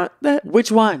restaurant that.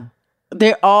 Which one?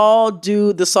 They all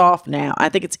do the soft now. I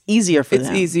think it's easier for them.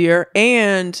 It's easier,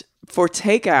 and for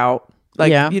takeout.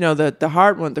 Like, the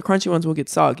hard one, the crunchy ones will get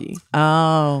soggy.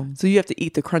 Oh. So you have to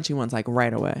eat the crunchy ones like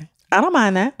right away. I don't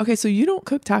mind that. Okay, so you don't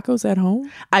cook tacos at home?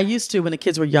 I used to when the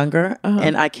kids were younger,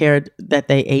 and I cared that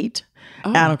they ate.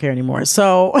 Oh. I don't care anymore.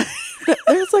 So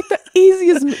that's like the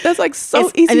easiest. That's like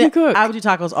easy to cook. I would do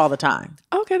tacos all the time.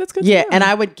 Okay, that's good. Yeah, and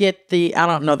I would get I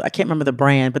don't know, I can't remember the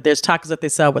brand, but there's tacos that they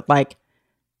sell with like,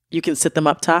 you can sit them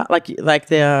up top, like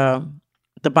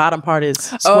the bottom part is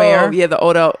square. Oh, yeah, the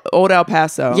old El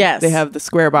Paso. Yes. They have the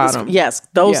square bottom. Yes,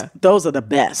 those are the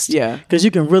best. Yeah. Because you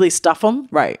can really stuff them.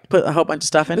 Right. Put a whole bunch of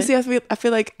stuff in it. See, I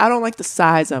feel like I don't like the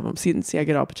size of them. See, I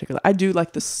get all particular. I do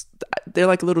like they're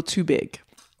like a little too big.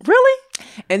 Really?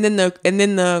 And then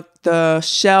the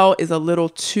shell is a little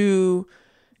too,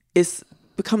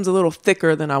 becomes a little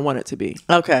thicker than I want it to be.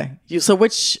 Okay. So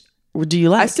which do you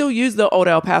like? I still use the old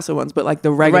El Paso ones, but like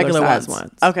the regular size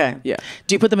ones. Okay. Yeah.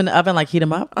 Do you put them in the oven, like heat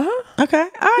them up? Okay. All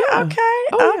right.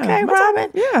 Yeah. Okay,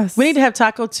 Robin. Yes. We need to have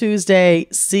Taco Tuesday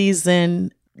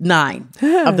season 9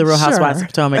 of the Real Housewives of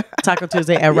Potomac. Taco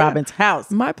Tuesday at Robin's house.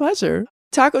 My pleasure.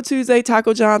 Taco Tuesday,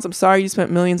 Taco John's. I'm sorry you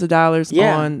spent millions of dollars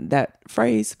on that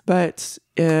phrase, but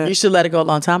you should let it go a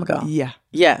long time ago. Yeah.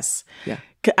 Yes. Yeah.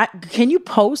 Can you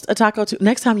post a taco?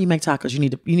 Next time you make tacos, you need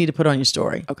to put it on your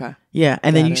story. Okay. Yeah,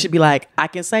 and then you should be like, I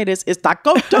can say this. It's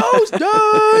Taco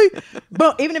Tuesday.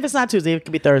 But even if it's not Tuesday, it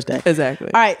could be Thursday.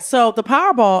 Exactly. All right. So the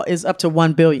Powerball is up to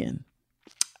 $1 billion.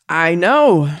 I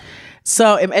know.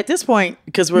 So at this point,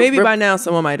 because maybe by now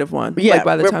someone might have won. Yeah. Like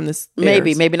by the time this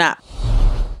airs. maybe not.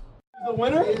 The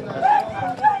winner? She's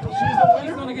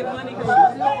gonna get money.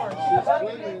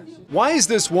 Why is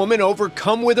this woman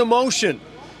overcome with emotion?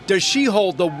 Does she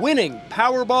hold the winning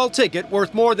Powerball ticket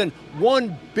worth more than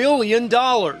 $1 billion?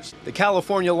 The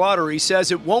California Lottery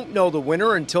says it won't know the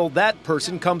winner until that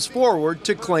person comes forward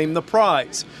to claim the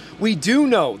prize. We do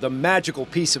know the magical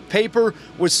piece of paper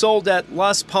was sold at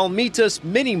Las Palmitas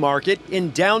Mini Market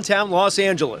in downtown Los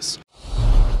Angeles.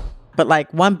 But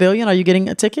like $1 billion, are you getting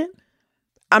a ticket?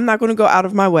 I'm not going to go out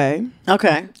of my way.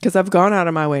 Okay. Because I've gone out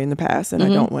of my way in the past and I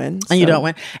don't win. And you don't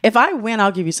win. If I win,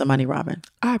 I'll give you some money, Robin.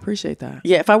 I appreciate that.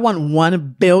 Yeah. If I won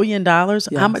 $1 billion,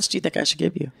 how much do you think I should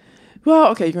give you?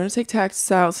 Well, okay, you're going to take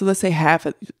taxes out. So let's say half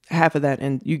of that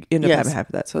and you end up having half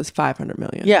of that. So it's $500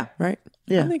 million. Yeah. Right?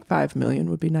 Yeah. I think $5 million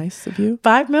would be nice of you.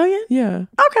 $5 million? Yeah.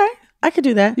 Okay. I could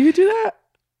do that. You could do that?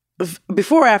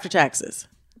 Before or after taxes?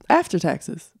 After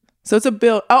taxes. So it's a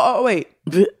bill. Oh, wait.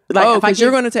 Like because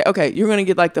you're going to take. Okay, you're going to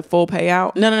get like the full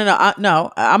payout.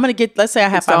 No. I'm going to get. Let's say I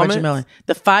have $500 million.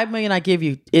 The $5 million I give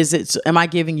you, am I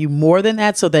giving you more than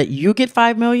that so that you get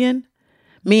 $5 million?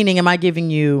 Meaning, am I giving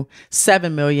you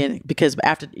 $7 million because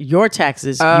after your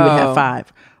taxes you would have $5 million,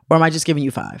 or am I just giving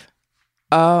you $5 million?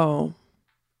 Oh,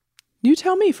 you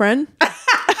tell me, friend.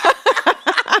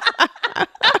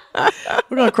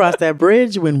 We're gonna cross that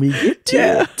bridge when we get to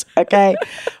it. Okay.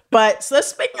 But so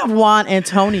speaking of Juan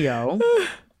Antonio,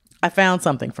 I found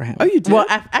something for him. Oh, you did? Well,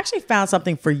 I actually found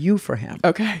something for you for him.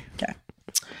 Okay.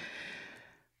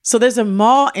 So there's a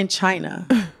mall in China.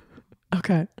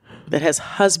 Okay. That has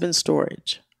husband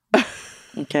storage.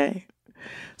 Okay.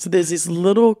 So there's these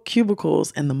little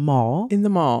cubicles in the mall.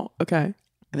 Okay.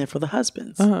 And they're for the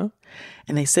husbands. And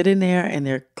they sit in there and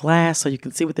they're glass so you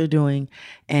can see what they're doing.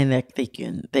 And they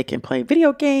can play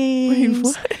video games. Wait,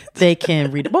 what? They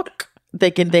can read a book.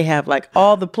 They have like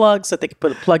all the plugs so they can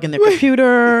put a plug in their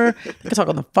computer. They can talk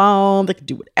on the phone. They can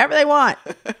do whatever they want.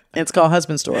 And it's called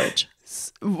husband storage.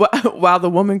 While the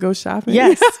woman goes shopping?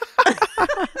 Yes.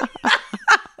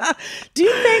 Do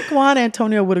you think Juan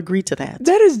Antonio would agree to that?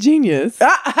 That is genius.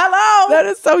 Hello. That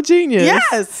is so genius.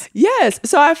 Yes.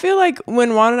 So I feel like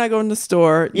when Juan and I go in the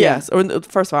store, yes. Or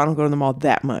first of all, I don't go to the mall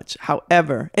that much.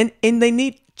 However, and they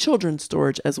need children's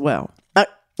storage as well.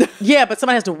 Yeah, but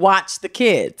somebody has to watch the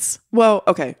kids. Well,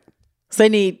 okay. So they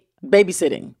need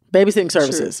babysitting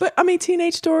services. True. But I mean,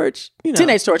 teenage storage,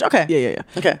 Teenage storage, okay. Yeah.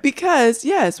 Okay. Because,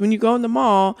 yes, when you go in the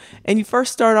mall and you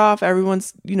first start off,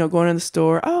 everyone's, going in the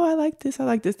store. Oh, I like this.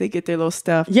 They get their little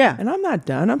stuff. Yeah. And I'm not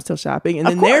done. I'm still shopping. And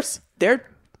of then course. they're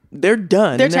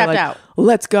done. They're tapped like, out.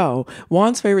 Let's go.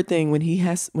 Juan's favorite thing when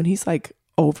he's like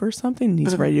over something and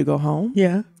he's ready to go home.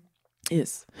 Yeah.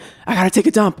 Is I gotta take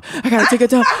a dump.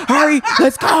 Hurry,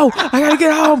 let's go. I gotta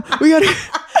get home.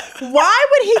 Why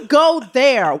would he go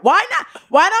there? Why not?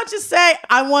 Why don't you say,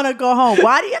 I want to go home?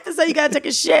 Why do you have to say you gotta take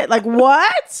a shit? Like,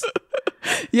 what?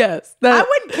 Yes. I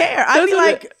wouldn't care. I'd be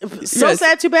like,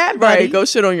 sad, too bad, buddy. Right, go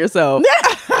shit on yourself.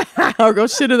 Or go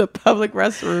shit in the public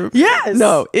restroom. Yes.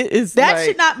 No, it is that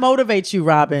should not motivate you,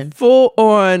 Robin. Full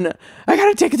on, I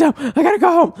gotta take a dump. I gotta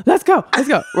go home. Let's go.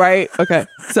 Right? Okay.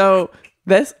 So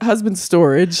this husband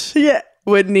storage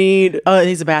would need it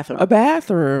needs a bathroom. A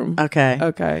bathroom. Okay.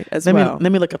 Let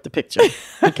me look up the picture.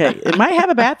 Okay. It might have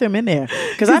a bathroom in there.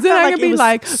 Because I then felt I like can it be was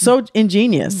like so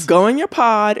ingenious. Go in your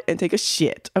pod and take a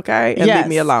shit, okay? And leave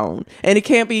me alone. And it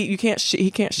can't be, he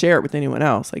can't share it with anyone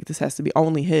else. Like this has to be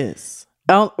only his.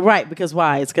 Oh, right. Because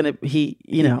why? It's gonna he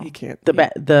can't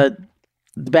the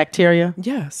bacteria.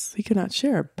 Yes. He cannot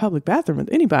share a public bathroom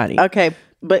with anybody. Okay,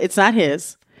 but it's not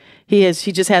his. He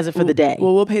just has it for the day.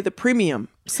 Well, we'll pay the premium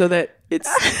so that it's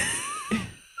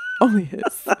only his.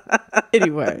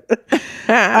 Anyway. Okay, wait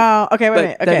a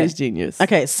minute. Okay. That is genius.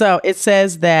 Okay, so it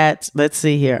says that, let's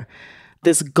see here.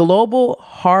 This global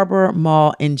harbor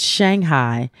mall in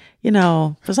Shanghai,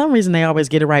 for some reason they always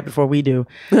get it right before we do,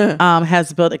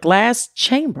 has built a glass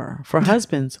chamber for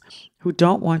husbands who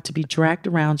don't want to be dragged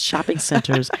around shopping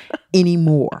centers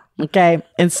anymore. Okay.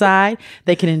 Inside,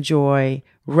 they can enjoy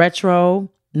retro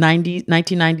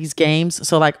 1990s games,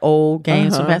 so like old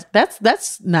games from past.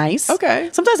 That's nice. Okay.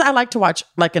 Sometimes I like to watch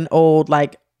like an old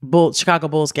Chicago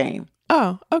Bulls game.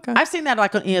 Oh, okay. I've seen that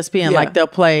like on ESPN, like they'll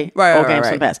play old games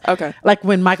from the past. Okay. Like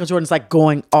when Michael Jordan's like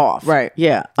going off. Right.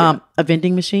 Yeah. A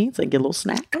vending machine, so they can get a little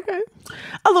snack. Okay.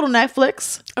 A little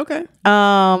Netflix. Okay.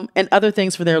 And other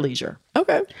things for their leisure.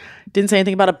 Okay. Didn't say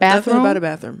anything about a bathroom. Nothing about a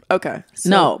bathroom. Okay. So.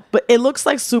 No, but it looks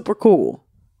like super cool.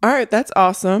 All right, that's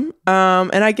awesome.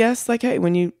 And I guess like, hey,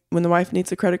 when the wife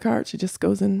needs a credit card, she just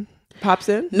goes and pops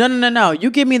in. No.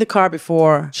 You give me the card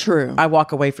before I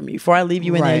walk away from you. Before I leave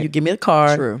you in there, you give me the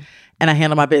card. True. And I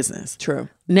handle my business. True.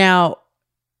 Now,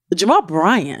 Jamal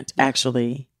Bryant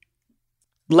actually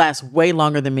lasts way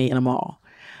longer than me in a mall.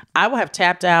 I will have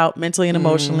tapped out mentally and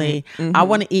emotionally. Mm-hmm. I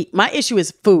want to eat. My issue is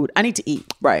food. I need to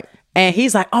eat. Right. And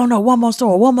he's like, oh no, one more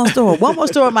store. One more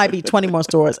store might be 20 more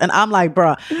stores. And I'm like,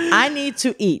 bruh, I need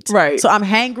to eat. Right. So I'm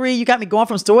hangry. You got me going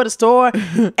from store to store.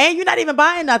 And you're not even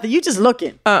buying nothing. You just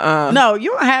looking. No,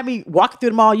 you don't have me walking through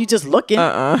the mall. You just looking.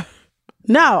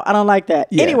 No, I don't like that.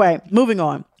 Yeah. Anyway, moving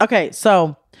on. Okay,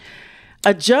 so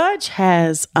a judge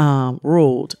has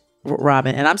ruled,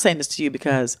 Robin, and I'm saying this to you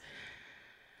because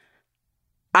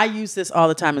I use this all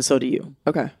the time and so do you.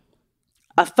 Okay.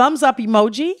 A thumbs up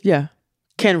emoji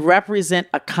can represent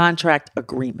a contract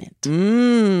agreement.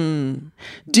 Do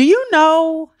you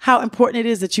know how important it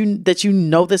is that you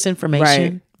know this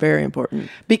information? Right. Very important.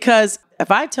 Because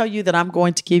if I tell you that I'm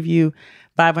going to give you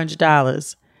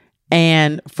 $500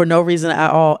 and for no reason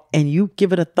at all, and you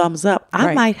give it a thumbs up,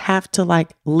 I might have to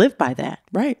live by that.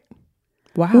 Right.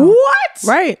 Wow. What?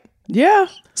 Right. Yeah.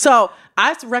 So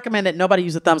I recommend that nobody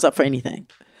use a thumbs up for anything.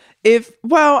 If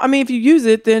you use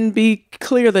it, then be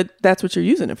clear that that's what you're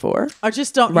using it for. Or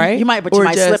just don't, right? You might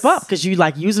slip up because you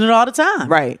like using it all the time.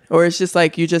 Right. Or it's just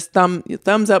like you just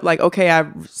thumbs up like, okay,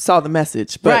 I saw the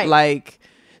message. But like,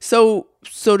 so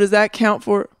does that count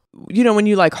for, when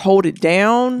you like hold it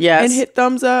down and hit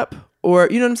thumbs up? Or,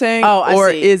 you know what I'm saying? Oh,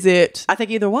 I see. Is it? I think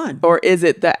either one. Or is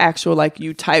it the actual, like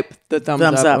you type the thumbs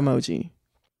up emoji?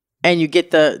 And you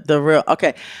get the real,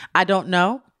 okay. I don't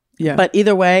know. Yeah. But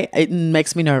either way, it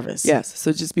makes me nervous. Yes.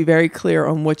 So just be very clear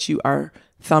on what you are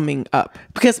thumbing up.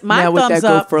 Because my now, would thumbs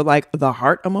that up go for like the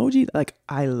heart emoji? Like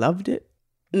I loved it.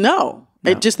 No.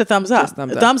 Just the thumbs up.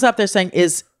 Thumbs up. They're saying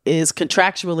is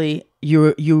contractually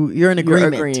you're in agreement.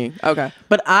 You're agreeing. Okay.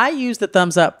 But I use the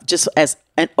thumbs up just as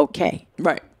an okay.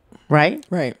 Right. Right.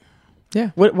 Right.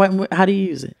 Yeah. What? How do you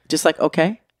use it? Just like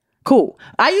okay, cool.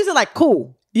 I use it like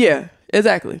cool. Yeah.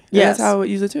 Exactly. Yeah. That's how I would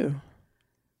use it too.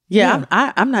 Yeah.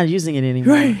 I'm not using it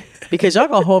anymore. Right. Because y'all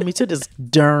gonna hold me to this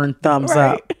darn thumbs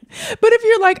up. But if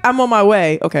you're like, I'm on my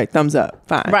way, okay, thumbs up.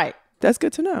 Fine. Right. That's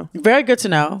good to know. Very good to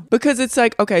know. Because it's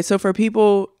like, okay, so for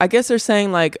people, I guess they're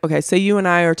saying like, okay, say you and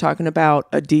I are talking about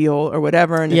a deal or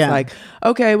whatever. And it's like,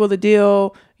 okay, well the deal,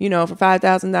 for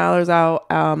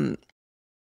 $5,000,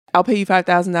 I'll pay you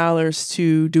 $5,000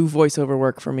 to do voiceover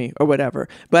work for me or whatever.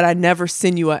 But I never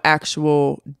send you an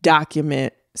actual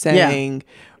document saying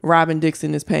Robin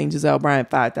Dixon is paying Giselle Bryant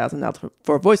 $5,000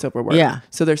 for voiceover work. Yeah.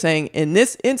 So they're saying in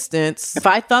this instance, if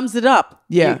I thumbs it up,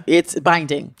 it's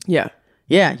binding. Yeah.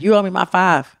 Yeah. You owe me my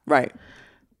 $5. Right.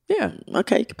 Yeah.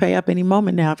 Okay. You can pay up any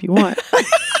moment now if you want.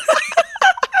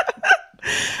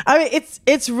 I mean,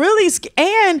 it's really,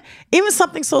 and even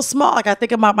something so small, like I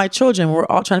think about my children, we're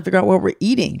all trying to figure out what we're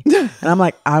eating. And I'm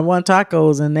like, I want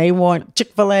tacos and they want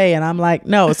Chick-fil-A. And I'm like,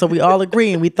 no. So we all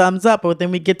agree and we thumbs up, but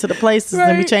then we get to the places and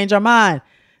then we change our mind.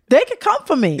 They could come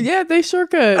for me. Yeah, they sure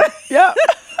could. Yep.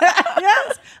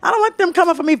 Yes. I don't want them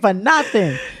coming for me for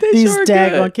nothing. They These sure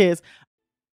daggone kids.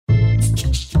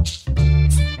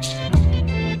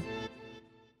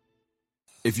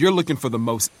 If you're looking for the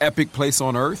most epic place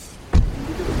on earth,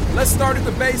 let's start at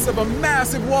the base of a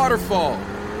massive waterfall.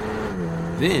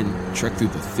 Then trek through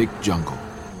the thick jungle.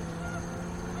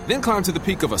 Then climb to the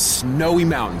peak of a snowy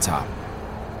mountaintop.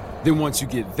 Then once you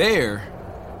get there,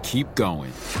 keep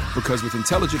going. Because with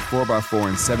intelligent 4x4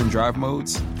 and 7 drive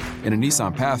modes and a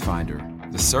Nissan Pathfinder,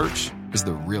 the search is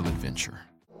the real adventure.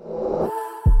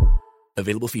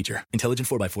 Available feature. Intelligent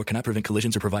 4x4 cannot prevent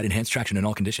collisions or provide enhanced traction in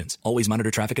all conditions. Always monitor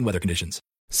traffic and weather conditions.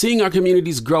 Seeing our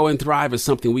communities grow and thrive is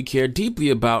something we care deeply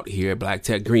about here at Black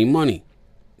Tech Green Money.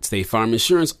 State Farm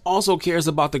Insurance also cares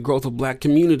about the growth of Black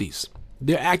communities.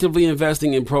 They're actively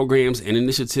investing in programs and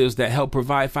initiatives that help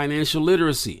provide financial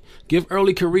literacy, give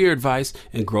early career advice,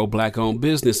 and grow Black-owned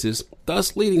businesses,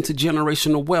 thus leading to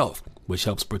generational wealth, which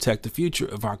helps protect the future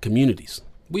of our communities.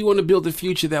 We want to build a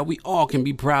future that we all can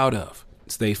be proud of.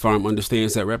 State Farm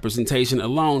understands that representation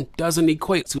alone doesn't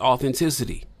equate to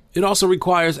authenticity. It also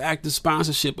requires active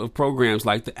sponsorship of programs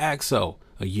like the AXO,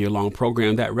 a year-long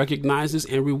program that recognizes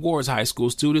and rewards high school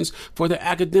students for their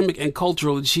academic and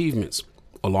cultural achievements,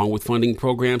 along with funding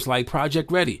programs like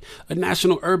Project Ready, a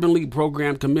National Urban League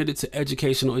program committed to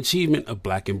educational achievement of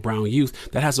Black and brown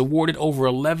youth that has awarded over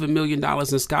 $11 million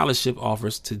in scholarship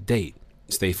offers to date.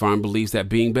 State Farm believes that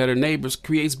being better neighbors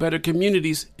creates better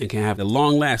communities and can have a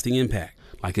long-lasting impact.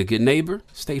 Like a good neighbor,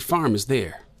 State Farm is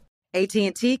there.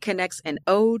 AT&T connects an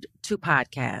ode to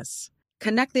podcasts.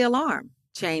 Connect the alarm.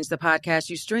 Change the podcast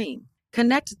you stream.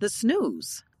 Connect the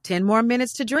snooze. 10 more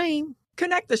minutes to dream.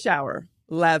 Connect the shower.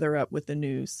 Lather up with the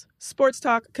news, sports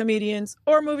talk, comedians,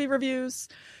 or movie reviews.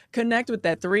 Connect with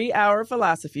that 3-hour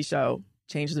philosophy show.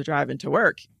 Change the drive into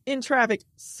work in traffic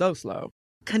so slow.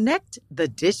 Connect the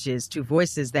dishes to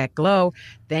voices that glow.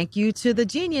 Thank you to the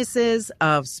geniuses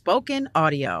of spoken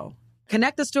audio.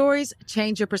 Connect the stories,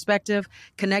 change your perspective.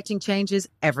 Connecting changes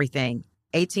everything.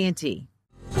 AT&T.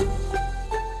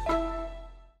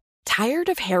 Tired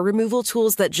of hair removal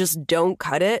tools that just don't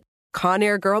cut it?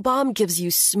 Conair Girl Bomb gives you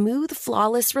smooth,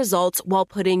 flawless results while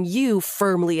putting you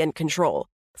firmly in control.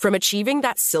 From achieving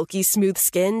that silky smooth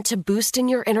skin to boosting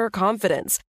your inner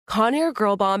confidence, Conair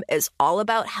Girl Bomb is all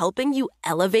about helping you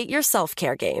elevate your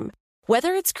self-care game.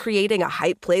 Whether it's creating a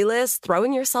hype playlist,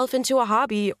 throwing yourself into a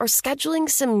hobby, or scheduling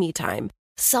some me time,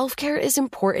 self-care is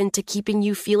important to keeping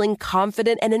you feeling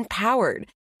confident and empowered.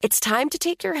 It's time to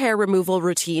take your hair removal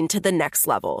routine to the next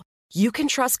level. You can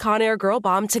trust Conair Girl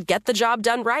Bomb to get the job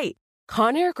done right.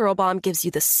 Conair Girl Bomb gives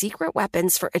you the secret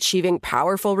weapons for achieving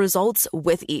powerful results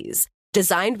with ease.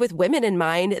 Designed with women in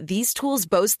mind, these tools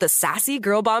boast the sassy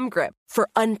Girl Bomb grip for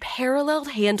unparalleled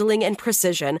handling and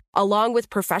precision, along with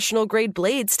professional-grade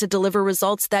blades to deliver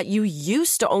results that you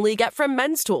used to only get from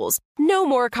men's tools. No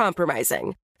more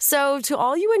compromising. So, to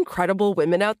all you incredible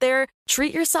women out there,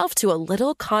 treat yourself to a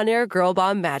little Conair Girl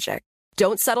Bomb magic.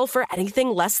 Don't settle for anything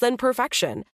less than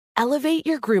perfection. Elevate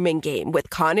your grooming game with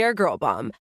Conair Girl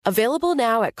Bomb. Available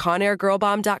now at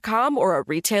ConairGirlBomb.com or a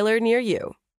retailer near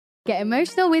you. Get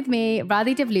emotional with me,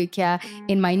 Radhi Devlukia,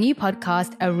 in my new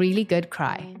podcast, A Really Good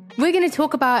Cry. We're going to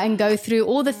talk about and go through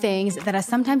all the things that are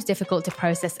sometimes difficult to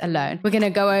process alone. We're going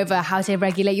to go over how to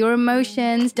regulate your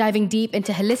emotions, diving deep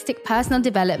into holistic personal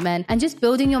development, and just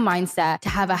building your mindset to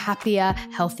have a happier,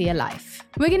 healthier life.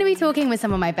 We're going to be talking with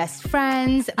some of my best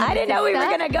friends. I didn't know we were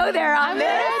going to go there on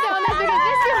this.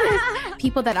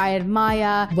 People that I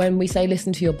admire. When we say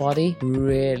listen to your body,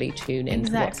 really tune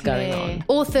into what's going on.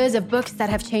 Authors of books that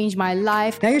have changed my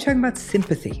life. Now you're talking about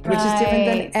sympathy, which is different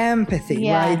than empathy,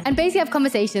 right? And basically have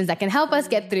conversations that can help us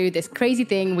get through this crazy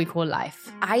thing we call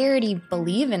life. I already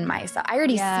believe in myself. I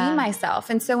already see myself.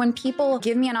 And so when people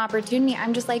give me an opportunity,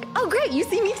 I'm just like, oh, great, you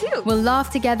see me too. We'll laugh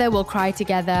together, we'll cry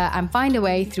together, and find a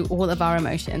way through all of our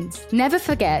emotions. Never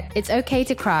forget, it's okay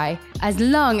to cry, as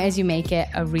long as you make it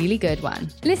a really good one.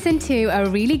 Listen to A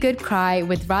Really Good Cry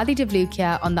with Radhi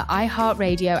Devlukia on the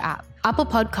iHeartRadio app, Apple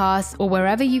Podcasts, or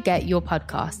wherever you get your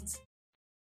podcasts.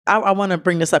 I want to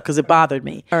bring this up because it bothered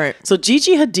me. All right. So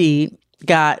Gigi Hadid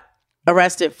got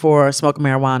arrested for smoking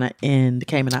marijuana in the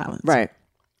Cayman Islands. Right.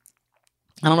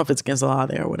 I don't know if it's against the law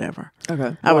there or whatever.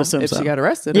 Okay. I would assume if so. If she got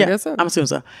arrested, yeah, I guess so. I'm assuming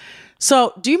so.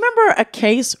 So do you remember a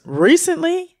case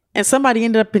recently and somebody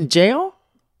ended up in jail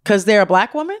because they're a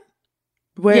black woman?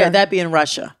 Where? Yeah, that'd be in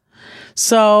Russia.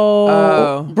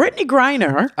 So Brittany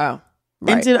Griner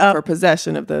ended up for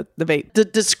possession of the vape. The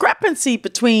discrepancy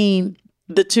between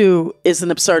the two is an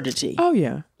absurdity. Oh,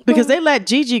 yeah. Because they let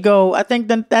Gigi go, I think,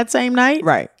 that same night.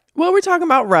 Right. Well, we're talking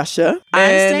about Russia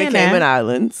and the Cayman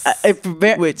Islands.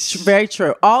 Very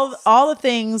true. All the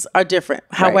things are different.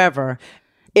 Right. However,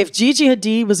 if Gigi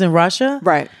Hadid was in Russia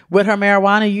with her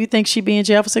marijuana, you think she'd be in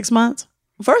jail for 6 months?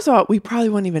 First of all, we probably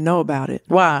wouldn't even know about it.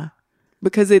 Why?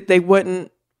 Because it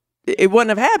wouldn't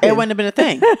have happened. It wouldn't have been a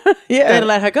thing. Yeah. They'd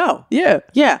let her go. Yeah.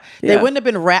 They wouldn't have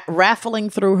been raffling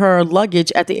through her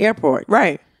luggage at the airport.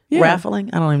 Right. Yeah. Raffling?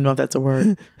 I don't even know if that's a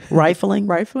word. Rifling?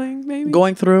 Rifling, maybe?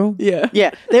 Going through? Yeah.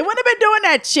 Yeah. They wouldn't have been doing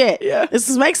that shit. Yeah. This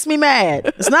makes me mad.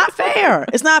 It's not fair.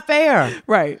 It's not fair.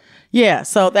 Right. Yeah.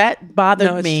 So that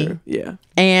bothered me. True. Yeah.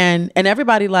 And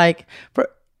everybody it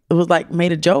was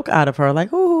made a joke out of her.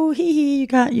 Like, ooh, hee,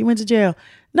 you went to jail.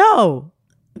 No.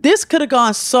 This could have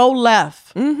gone so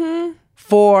left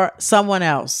for someone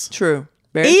else. True.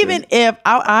 Even if,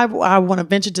 I want to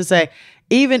venture to say,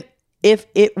 even if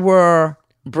it were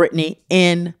Brittany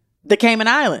in the Cayman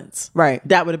Islands, right,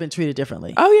 that would have been treated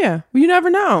differently. Oh yeah, you never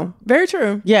know. Very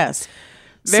true. Yes,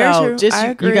 very true.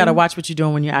 You got to watch what you're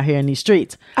doing when you're out here in these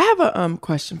streets. I have a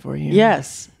question for you.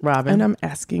 Yes, Robin, and I'm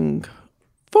asking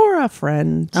for a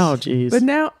friend. Oh, geez. But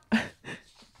now, I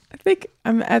think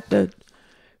I'm at the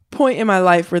point in my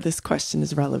life where this question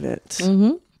is relevant.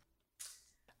 Mm-hmm.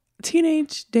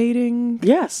 Teenage dating.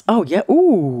 Yes. Oh yeah.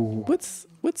 Ooh.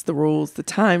 What's the rules? The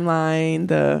timeline?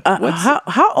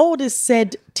 How old is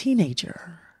said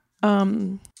teenager?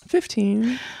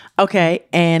 15. Okay,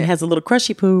 and has a little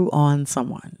crushy poo on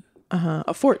someone. A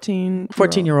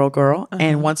 14-year-old girl,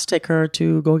 and wants to take her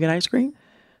to go get ice cream.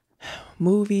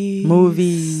 Movies.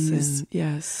 And,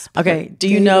 yes. Okay. Do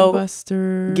you know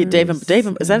Busters? Dave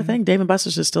and is that a thing? Dave and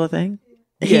Buster's is still a thing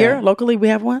here locally. We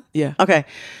have one. Yeah. Okay.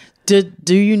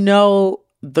 Do you know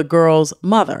the girl's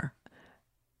mother?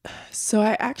 So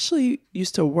I actually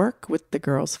used to work with the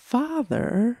girl's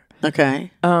father.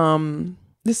 Okay. The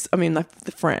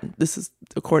friend. This is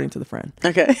according to the friend.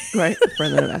 Okay. Right? The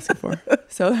friend that I'm asking for.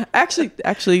 So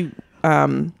actually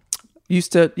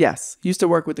used to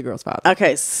work with the girl's father.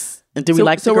 Okay. And do we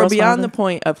like the so girl's we're beyond father? the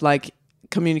point of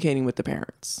communicating with the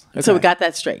parents. Okay. So we got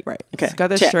that straight. Right. Okay. So got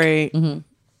that Check. straight. Mm-hmm.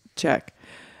 Check.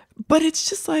 But it's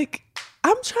just I'm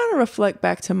trying to reflect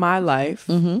back to my life.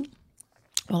 Mm-hmm.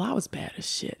 Well, I was bad as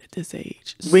shit at this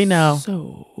age. We know.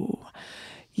 So,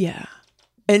 yeah.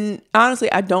 And honestly,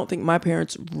 I don't think my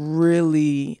parents I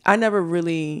really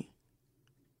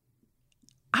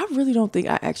don't think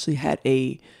I actually had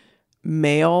a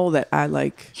male that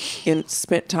I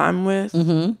spent time with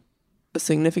a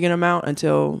significant amount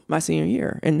until my senior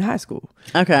year in high school.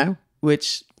 Okay.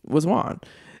 Which was Juan.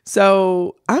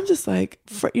 So I'm just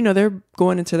they're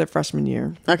going into their freshman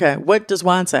year. Okay. What does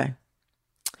Juan say?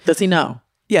 Does he know?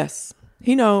 Yes,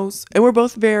 he knows. And we're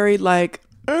both very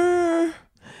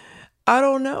I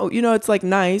don't know. It's like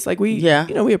nice. Like we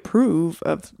approve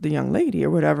of the young lady or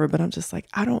whatever, but I'm just like,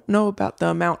 I don't know about the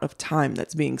amount of time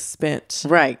that's being spent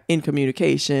in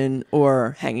communication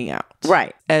or hanging out.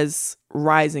 Right. As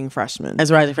rising freshmen.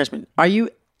 Are you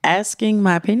asking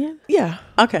my opinion? Yeah.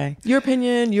 Okay. Your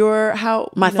opinion,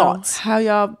 thoughts. How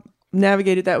y'all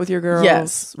navigated that with your girls.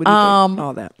 Yes. What do you think?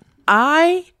 All that.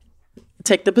 I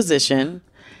take the position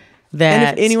that...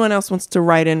 And if anyone else wants to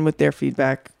write in with their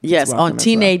feedback. Yes, on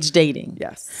teenage dating.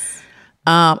 Yes.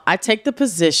 I take the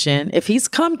position, if he's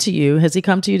come to you, has he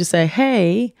come to you to say,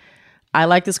 hey, I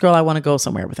like this girl, I want to go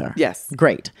somewhere with her? Yes.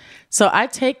 Great. So I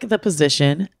take the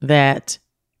position that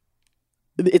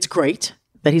it's great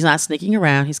that he's not sneaking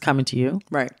around, he's coming to you.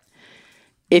 Right.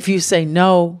 If you say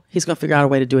no, he's going to figure out a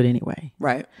way to do it anyway.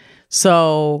 Right.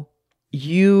 So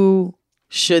you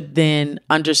should then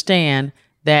understand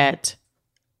that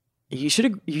you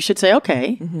should say,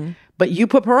 okay, but you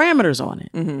put parameters on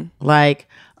it. Like,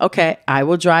 okay, I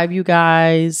will drive you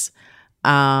guys.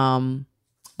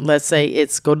 Let's say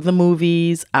it's go to the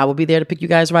movies. I will be there to pick you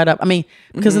guys right up. I mean,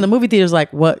 because in the movie theaters,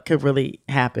 like what could really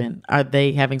happen? Are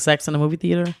they having sex in the movie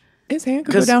theater? His hand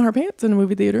could go down her pants in the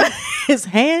movie theater. His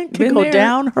hand could go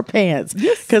down her pants.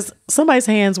 Yes. Because somebody's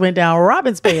hands went down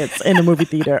Robin's pants in the movie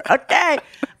theater. Okay.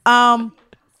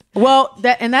 Well,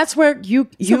 that's where you.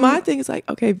 So my thing is like,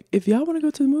 okay, if y'all want to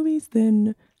go to the movies,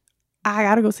 then I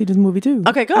gotta go see this movie too.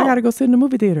 Okay, go. I gotta go sit in the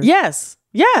movie theater. Yes.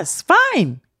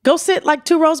 Fine. Go sit like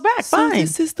 2 rows back. So fine.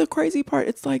 This is the crazy part.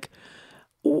 It's like,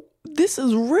 this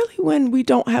is really when we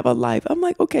don't have a life. I'm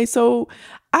like, okay, so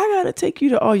I gotta take you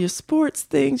to all your sports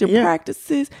things, your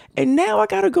practices, and now I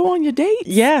gotta go on your dates.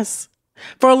 Yes.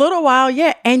 For a little while,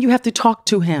 yeah. And you have to talk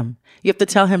to him. You have to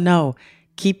tell him, no,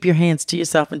 keep your hands to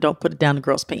yourself and don't put it down the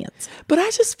girl's pants. But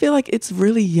I just feel like it's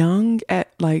really young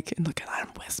at like, look, I'm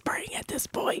whispering at this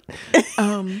point.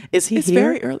 Is he it's here?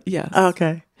 Very early. Yes.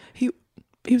 Okay.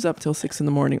 He was up till 6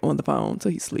 a.m. on the phone, so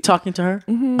he's sleeping. Talking to her?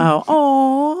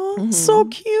 Oh, so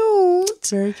cute.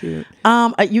 Very cute.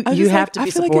 You have to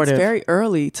be supportive. I feel like it's very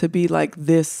early to be like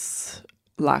this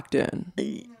locked in.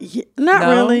 Not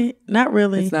really.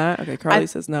 It's not? Okay, Carly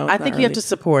says no. I think you have to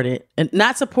support it. And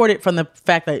not support it from the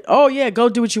fact that, oh yeah, go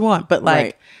do what you want. But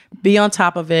like, be on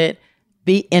top of it.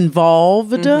 Be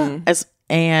involved.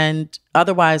 And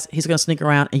otherwise, he's going to sneak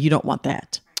around and you don't want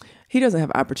that. He doesn't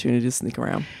have opportunity to sneak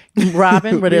around.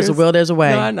 Robin, where there's a will, there's a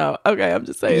way. No, I know. Okay, I'm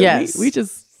just saying. Yes.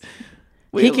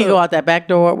 We can go out that back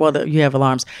door. Well, you have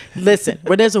alarms. Listen,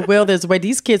 where there's a will, there's a way.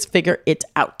 These kids figure it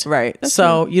out. Right.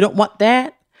 So you don't want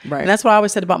that. Right. And that's what I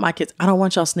always said about my kids. I don't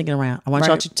want y'all sneaking around. I want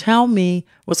y'all to tell me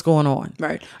what's going on.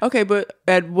 Right. Okay, but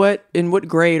in what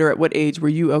grade or at what age were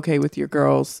you okay with your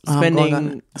girls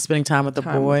spending time with the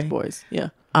boy? With boys.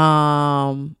 Yeah.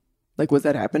 Like, was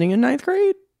that happening in 9th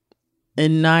grade?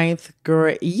 In 9th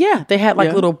grade, yeah, they had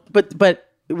like little, but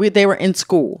they were in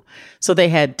school, so they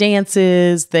had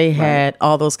dances, they had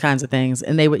all those kinds of things,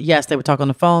 and they would talk on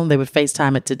the phone, they would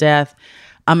FaceTime it to death,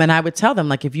 and I would tell them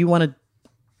like if you want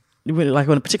to, like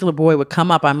when a particular boy would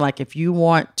come up, I'm like if you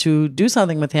want to do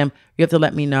something with him, you have to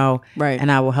let me know,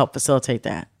 and I will help facilitate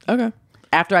that. Okay.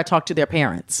 After I talk to their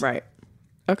parents, right.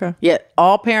 Okay. Yeah,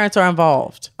 all parents are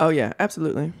involved. Oh yeah,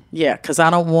 absolutely. Yeah, because I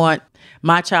don't want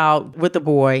my child with the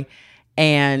boy.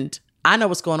 And I know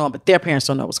what's going on, but their parents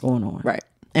don't know what's going on. Right.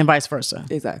 And vice versa.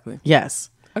 Exactly. Yes.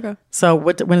 Okay. So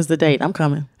when is the date? I'm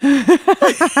coming. I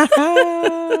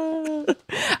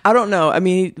don't know. I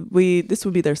mean, this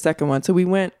would be their second one. So we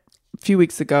went a few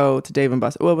weeks ago to Dave &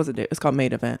 Buster's. Well, it wasn't it's called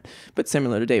Maid Event, but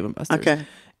similar to Dave & Buster's. Okay.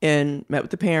 And met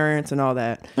with the parents and all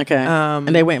that. Okay.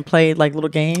 And they went and played like little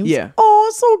games? Yeah.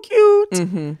 Oh, so cute.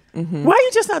 Why are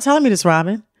you just not telling me this,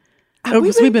 Robin?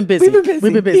 We've been busy.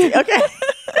 Okay.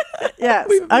 Yes.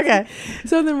 Okay.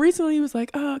 So then recently he was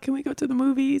like, "Oh, can we go to the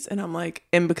movies?" And I'm like,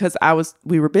 and because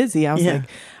we were busy, I was like,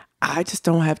 I just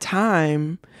don't have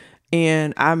time,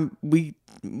 and we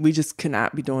just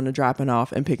cannot be doing the dropping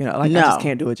off and picking up. Like, I just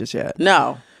can't do it just yet.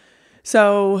 No.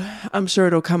 So I'm sure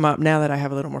it'll come up now that I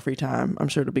have a little more free time. I'm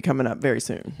sure it'll be coming up very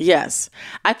soon. Yes.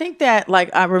 I think that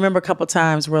like I remember a couple of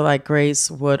times where like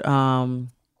Grace would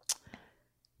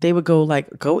they would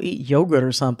go eat yogurt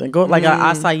or something. Go like an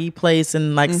acai place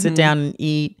and like sit down and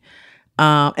eat.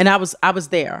 And I was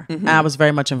there. I was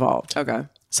very much involved. Okay.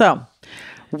 So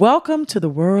welcome to the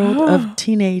world of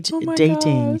teenage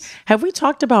dating. Gosh. Have we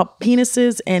talked about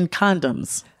penises and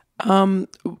condoms?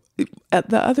 At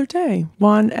the other day,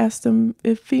 Juan asked him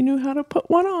if he knew how to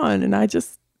put one on, and I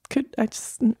couldn't.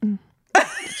 And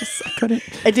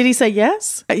did he say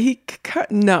yes?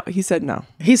 No, he said no.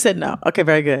 He said no. Okay,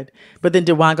 very good. But then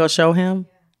did Juan go show him?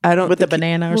 I don't with the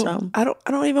banana or something. I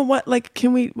don't even want, like,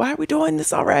 why are we doing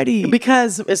this already?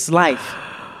 Because it's life.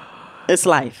 It's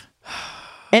life.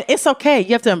 And it's okay.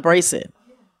 You have to embrace it.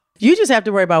 You just have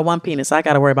to worry about one penis. I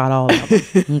got to worry about all of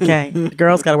them. Okay? The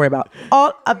girls got to worry about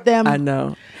all of them. I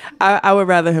know. I would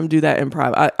rather him do that in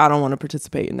private. I don't want to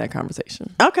participate in that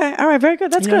conversation. Okay. All right. Very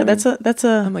good. That's good. That's a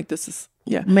I'm like, this is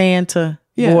man to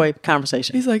boy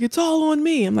conversation. He's like, it's all on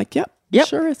me. I'm like, yep.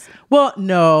 Sure is. Well,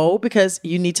 no, because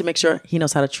you need to make sure he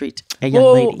knows how to treat a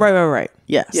young lady. Right.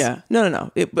 Yes. Yeah.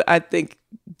 No. But I think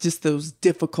just those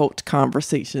difficult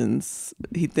conversations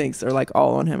he thinks are like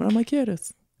all on him. And I'm like, yeah, it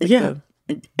is. Yeah.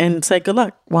 And say good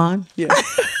luck, Juan. Yeah.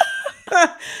 All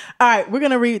right. We're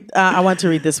going to read, I want to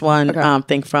read this one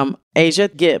thing from Asia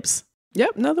Gibbs.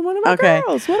 Yep. Another one of my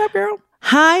girls. What up, girl?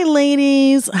 Hi,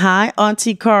 ladies. Hi,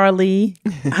 Auntie Carly.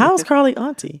 How's Carly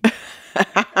Auntie?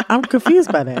 I'm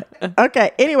confused by that.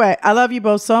 Okay. Anyway, I love you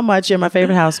both so much. You're my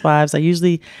favorite housewives. I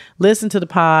usually listen to the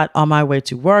pod on my way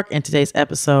to work, and today's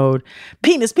episode,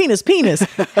 penis,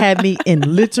 had me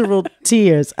in literal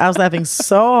tears. I was laughing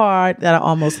so hard that I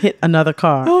almost hit another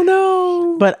car. Oh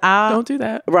no. But don't do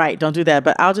that. Right. Don't do that.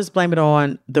 But I'll just blame it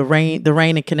on the rain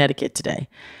in Connecticut today.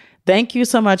 Thank you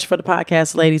so much for the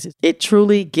podcast, ladies. It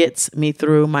truly gets me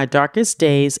through my darkest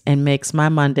days and makes my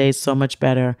Mondays so much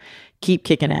better. Keep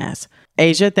kicking ass.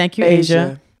 Asia, thank you,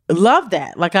 Asia. Love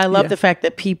that. Like, I love the fact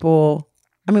that people,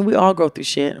 I mean, we all go through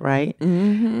shit, right?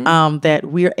 Mm-hmm. That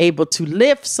we're able to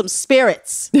lift some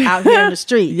spirits out here in the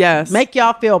street. Yes. Make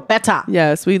y'all feel better.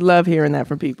 Yes, we love hearing that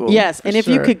from people. Yes. And if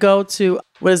you could go to,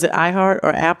 what is it, iHeart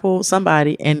or Apple,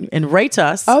 somebody, and rate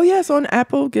us. Oh, yes, on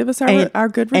Apple. Give us our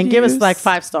good reviews. And give us like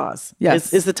 5 stars.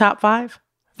 Yes. Is the top 5?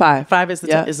 5. 5 is the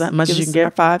top. Is that much as you can get?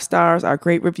 Our 5 stars, our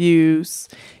great reviews.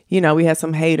 You know, we had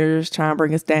some haters trying to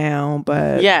bring us down,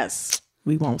 but yes,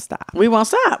 we won't stop. We ain't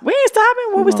stopping.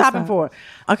 What are we stopping for?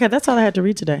 Okay, that's all I had to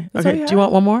read today. Okay, do you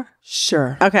want one more?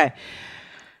 Sure. Okay.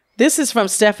 This is from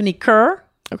Stephanie Kerr.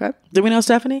 Okay. Do we know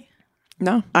Stephanie?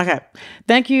 No. Okay.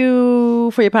 Thank you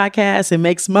for your podcast. It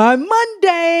makes my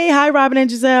Monday. Hi, Robin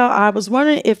and Giselle. I was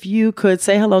wondering if you could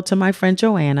say hello to my friend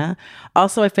Joanna,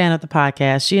 also a fan of the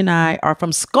podcast. She and I are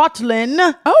from Scotland.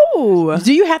 Oh.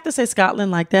 Do you have to say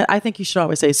Scotland like that? I think you should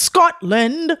always say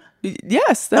Scotland.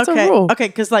 Yes, that's a rule. Okay,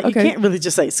 because you can't really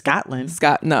just say Scotland.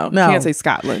 No, you can't say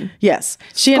Scotland. Yes.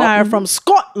 She and I are from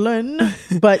Scotland,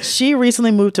 but she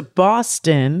recently moved to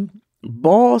Boston.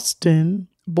 Boston.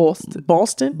 That's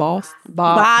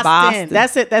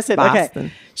it. Boston.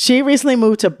 Okay. She recently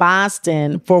moved to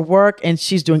Boston for work, and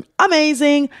she's doing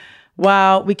amazing.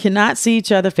 While we cannot see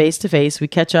each other face to face, we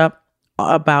catch up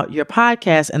about your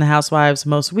podcast and the Housewives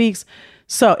most weeks.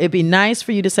 So it'd be nice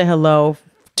for you to say hello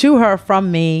to her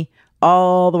from me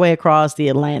all the way across the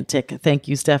Atlantic. Thank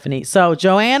you, Stephanie. So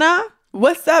Joanna.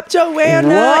 What's up,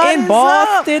 Joanna? In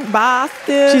Boston.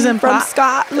 She's from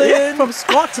Scotland. Yeah, from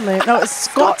Scotland. No, it's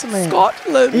Scotland.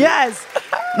 Scotland. Yes.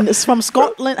 It's from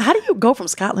Scotland. How do you go from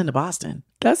Scotland to Boston?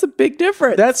 That's a big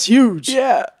difference. That's huge.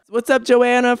 Yeah. What's up,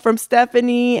 Joanna, from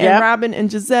Stephanie and Robin and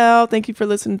Giselle. Thank you for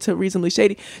listening to Reasonably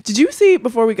Shady. Did you see,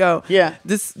 before we go,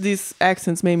 these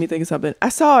accents made me think of something. I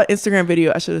saw an Instagram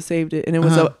video. I should have saved it. And it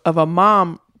was of a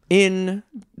mom in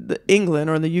England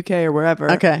or in the UK or wherever,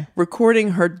 recording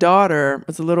her daughter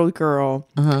as a little girl,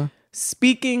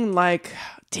 speaking like,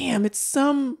 damn, it's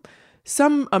some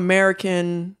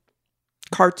American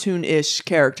cartoon-ish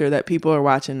character that people are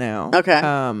watching now. Okay.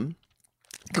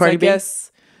 Cardi B?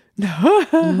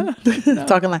 No.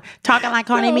 Talking like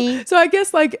Cardi B. So I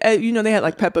guess like they had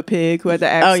like Peppa Pig who had the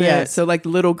accent. Oh, yes. So like the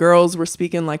little girls were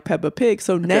speaking like Peppa Pig.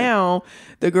 So now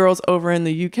the girls over in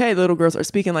the UK, the little girls are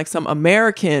speaking like some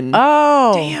American.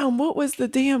 Oh, damn! What was the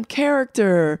damn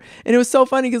character? And it was so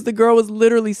funny because the girl was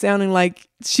literally sounding like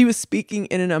she was speaking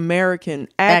in an American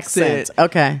accent.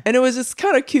 Okay, and it was just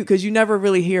kind of cute because you never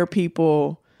really hear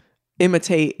people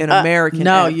imitate an American.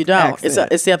 No, you don't.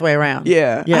 Accent. It's the other way around.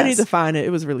 Yeah, yes. I need to find it.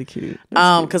 It was really cute.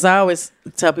 Because I always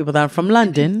tell people that I'm from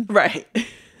London, right?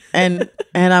 And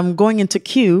I'm going into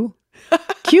Q.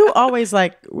 Q always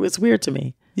like it's weird to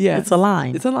me. Yeah, it's a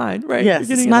line. It's a line, right? Yes,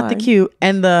 it's not the Q.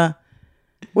 And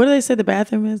what do they say the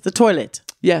bathroom is? The toilet.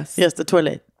 Yes, the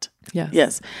toilet.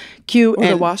 Yes. Q or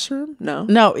and the washroom.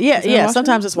 No. Yeah.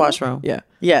 Sometimes it's washroom. Yeah.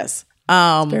 Yes.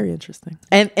 It's very interesting.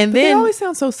 And then they always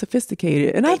sound so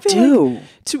sophisticated. And I feel like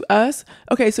to us,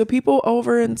 okay, so people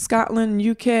over in Scotland,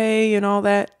 UK and all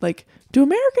that, like, do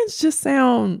Americans just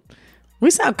sound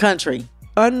country?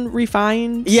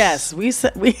 Unrefined? Yes, we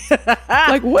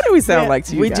like, what do we sound like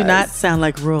to you guys? We do not sound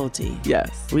like royalty.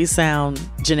 Yes. We sound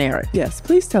generic. Yes,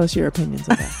 please tell us your opinions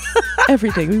on that.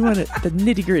 Everything. We want it, the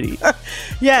nitty gritty.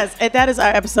 Yes, and that is our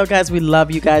episode, guys. We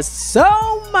love you guys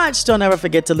so much. Don't ever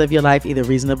forget to live your life either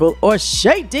reasonable or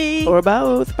shady. Or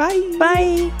both. Bye.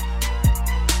 Bye.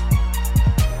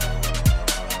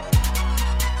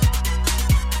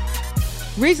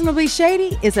 Reasonably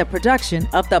Shady is a production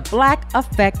of the Black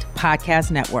Effect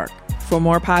Podcast Network. For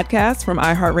more podcasts from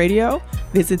iHeartRadio,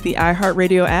 visit the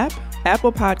iHeartRadio app,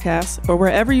 Apple Podcasts, or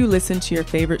wherever you listen to your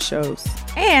favorite shows.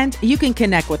 And you can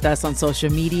connect with us on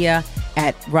social media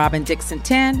at Robin Dixon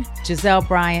 10, Giselle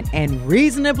Bryant, and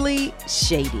Reasonably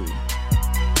Shady.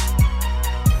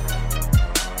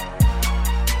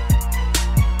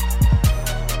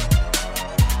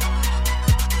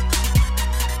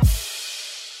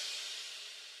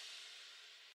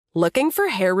 Looking for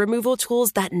hair removal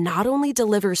tools that not only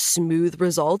deliver smooth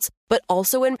results, but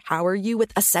also empower you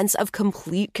with a sense of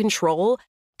complete control?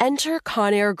 Enter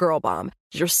Conair Girl Bomb,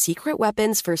 your secret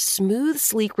weapons for smooth,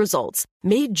 sleek results,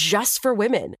 made just for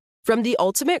women. From the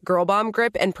ultimate Girl Bomb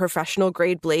grip and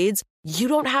professional-grade blades, you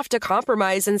don't have to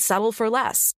compromise and settle for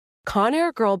less.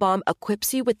 Conair Girl Bomb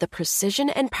equips you with the precision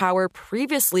and power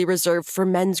previously reserved for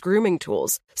men's grooming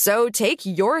tools. So take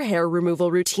your hair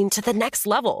removal routine to the next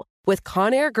level with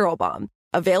Conair Girl Bomb.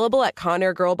 Available at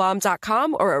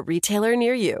ConairGirlBomb.com or a retailer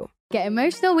near you. Get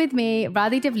emotional with me,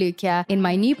 Radhi Devlukia, in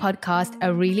my new podcast,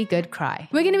 A Really Good Cry.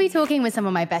 We're going to be talking with some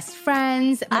of my best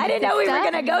friends. I didn't know we were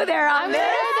going to go there on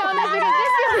this.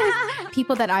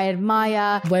 People that I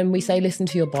admire. When we say listen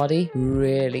to your body,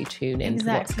 really tune into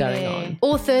what's going on.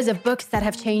 Authors of books that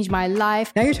have changed my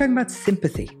life. Now you're talking about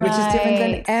sympathy, which is different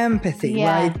than empathy,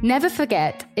 right? Never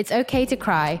forget, it's okay to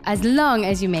cry as long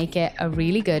as you make it a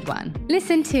really good one.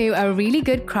 Listen to A Really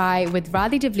Good Cry with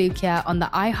Radhi Devlukia on the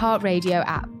iHeartRadio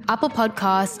app, Apple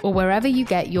Podcasts, or wherever you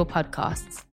get your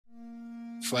podcasts.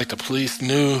 It's like the police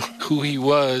knew who he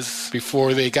was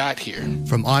before they got here.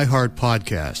 From iHeart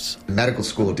Podcasts. The medical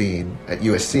school dean at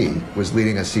USC was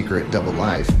leading a secret double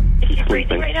life. Is she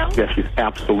breathing right now? Yes, she's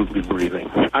absolutely breathing.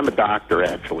 I'm a doctor,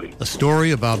 actually. A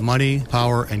story about money,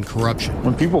 power, and corruption.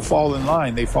 When people fall in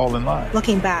line, they fall in line.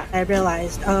 Looking back, I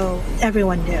realized,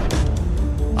 everyone knew.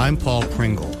 I'm Paul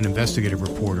Pringle, an investigative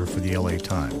reporter for the LA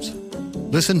Times.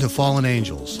 Listen to Fallen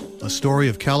Angels, a story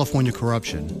of California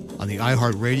corruption on the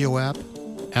iHeartRadio app,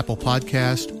 Apple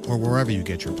Podcast, or wherever you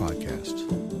get your podcasts.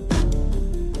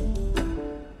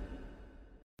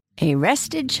 A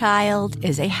rested child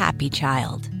is a happy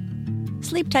child.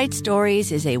 Sleep Tight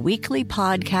Stories is a weekly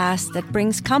podcast that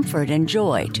brings comfort and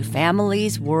joy to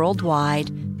families worldwide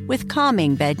with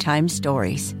calming bedtime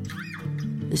stories.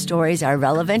 The stories are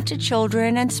relevant to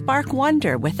children and spark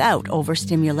wonder without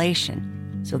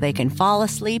overstimulation, so they can fall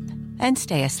asleep and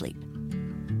stay asleep.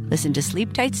 Listen to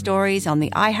Sleep Tight Stories on the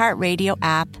iHeartRadio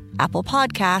app, Apple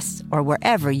Podcasts, or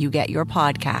wherever you get your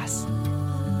podcasts.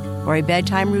 For a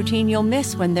bedtime routine you'll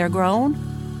miss when they're grown,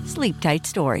 Sleep Tight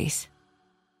Stories.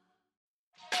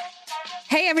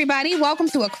 Hey, everybody. Welcome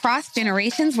to Across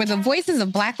Generations, where the voices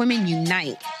of Black women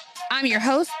unite. I'm your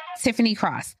host, Tiffany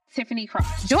Cross.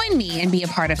 Join me and be a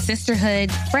part of sisterhood,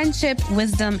 friendship,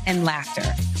 wisdom, and laughter.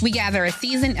 We gather a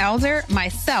seasoned elder,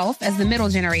 myself as the middle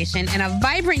generation, and a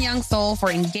vibrant young soul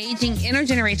for engaging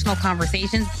intergenerational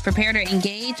conversations. Prepare to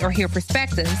engage or hear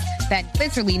perspectives that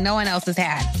literally no one else has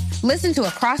had. Listen to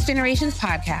Across Generations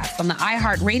podcast on the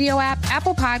iHeartRadio app,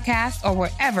 Apple Podcasts, or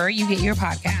wherever you get your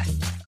podcasts.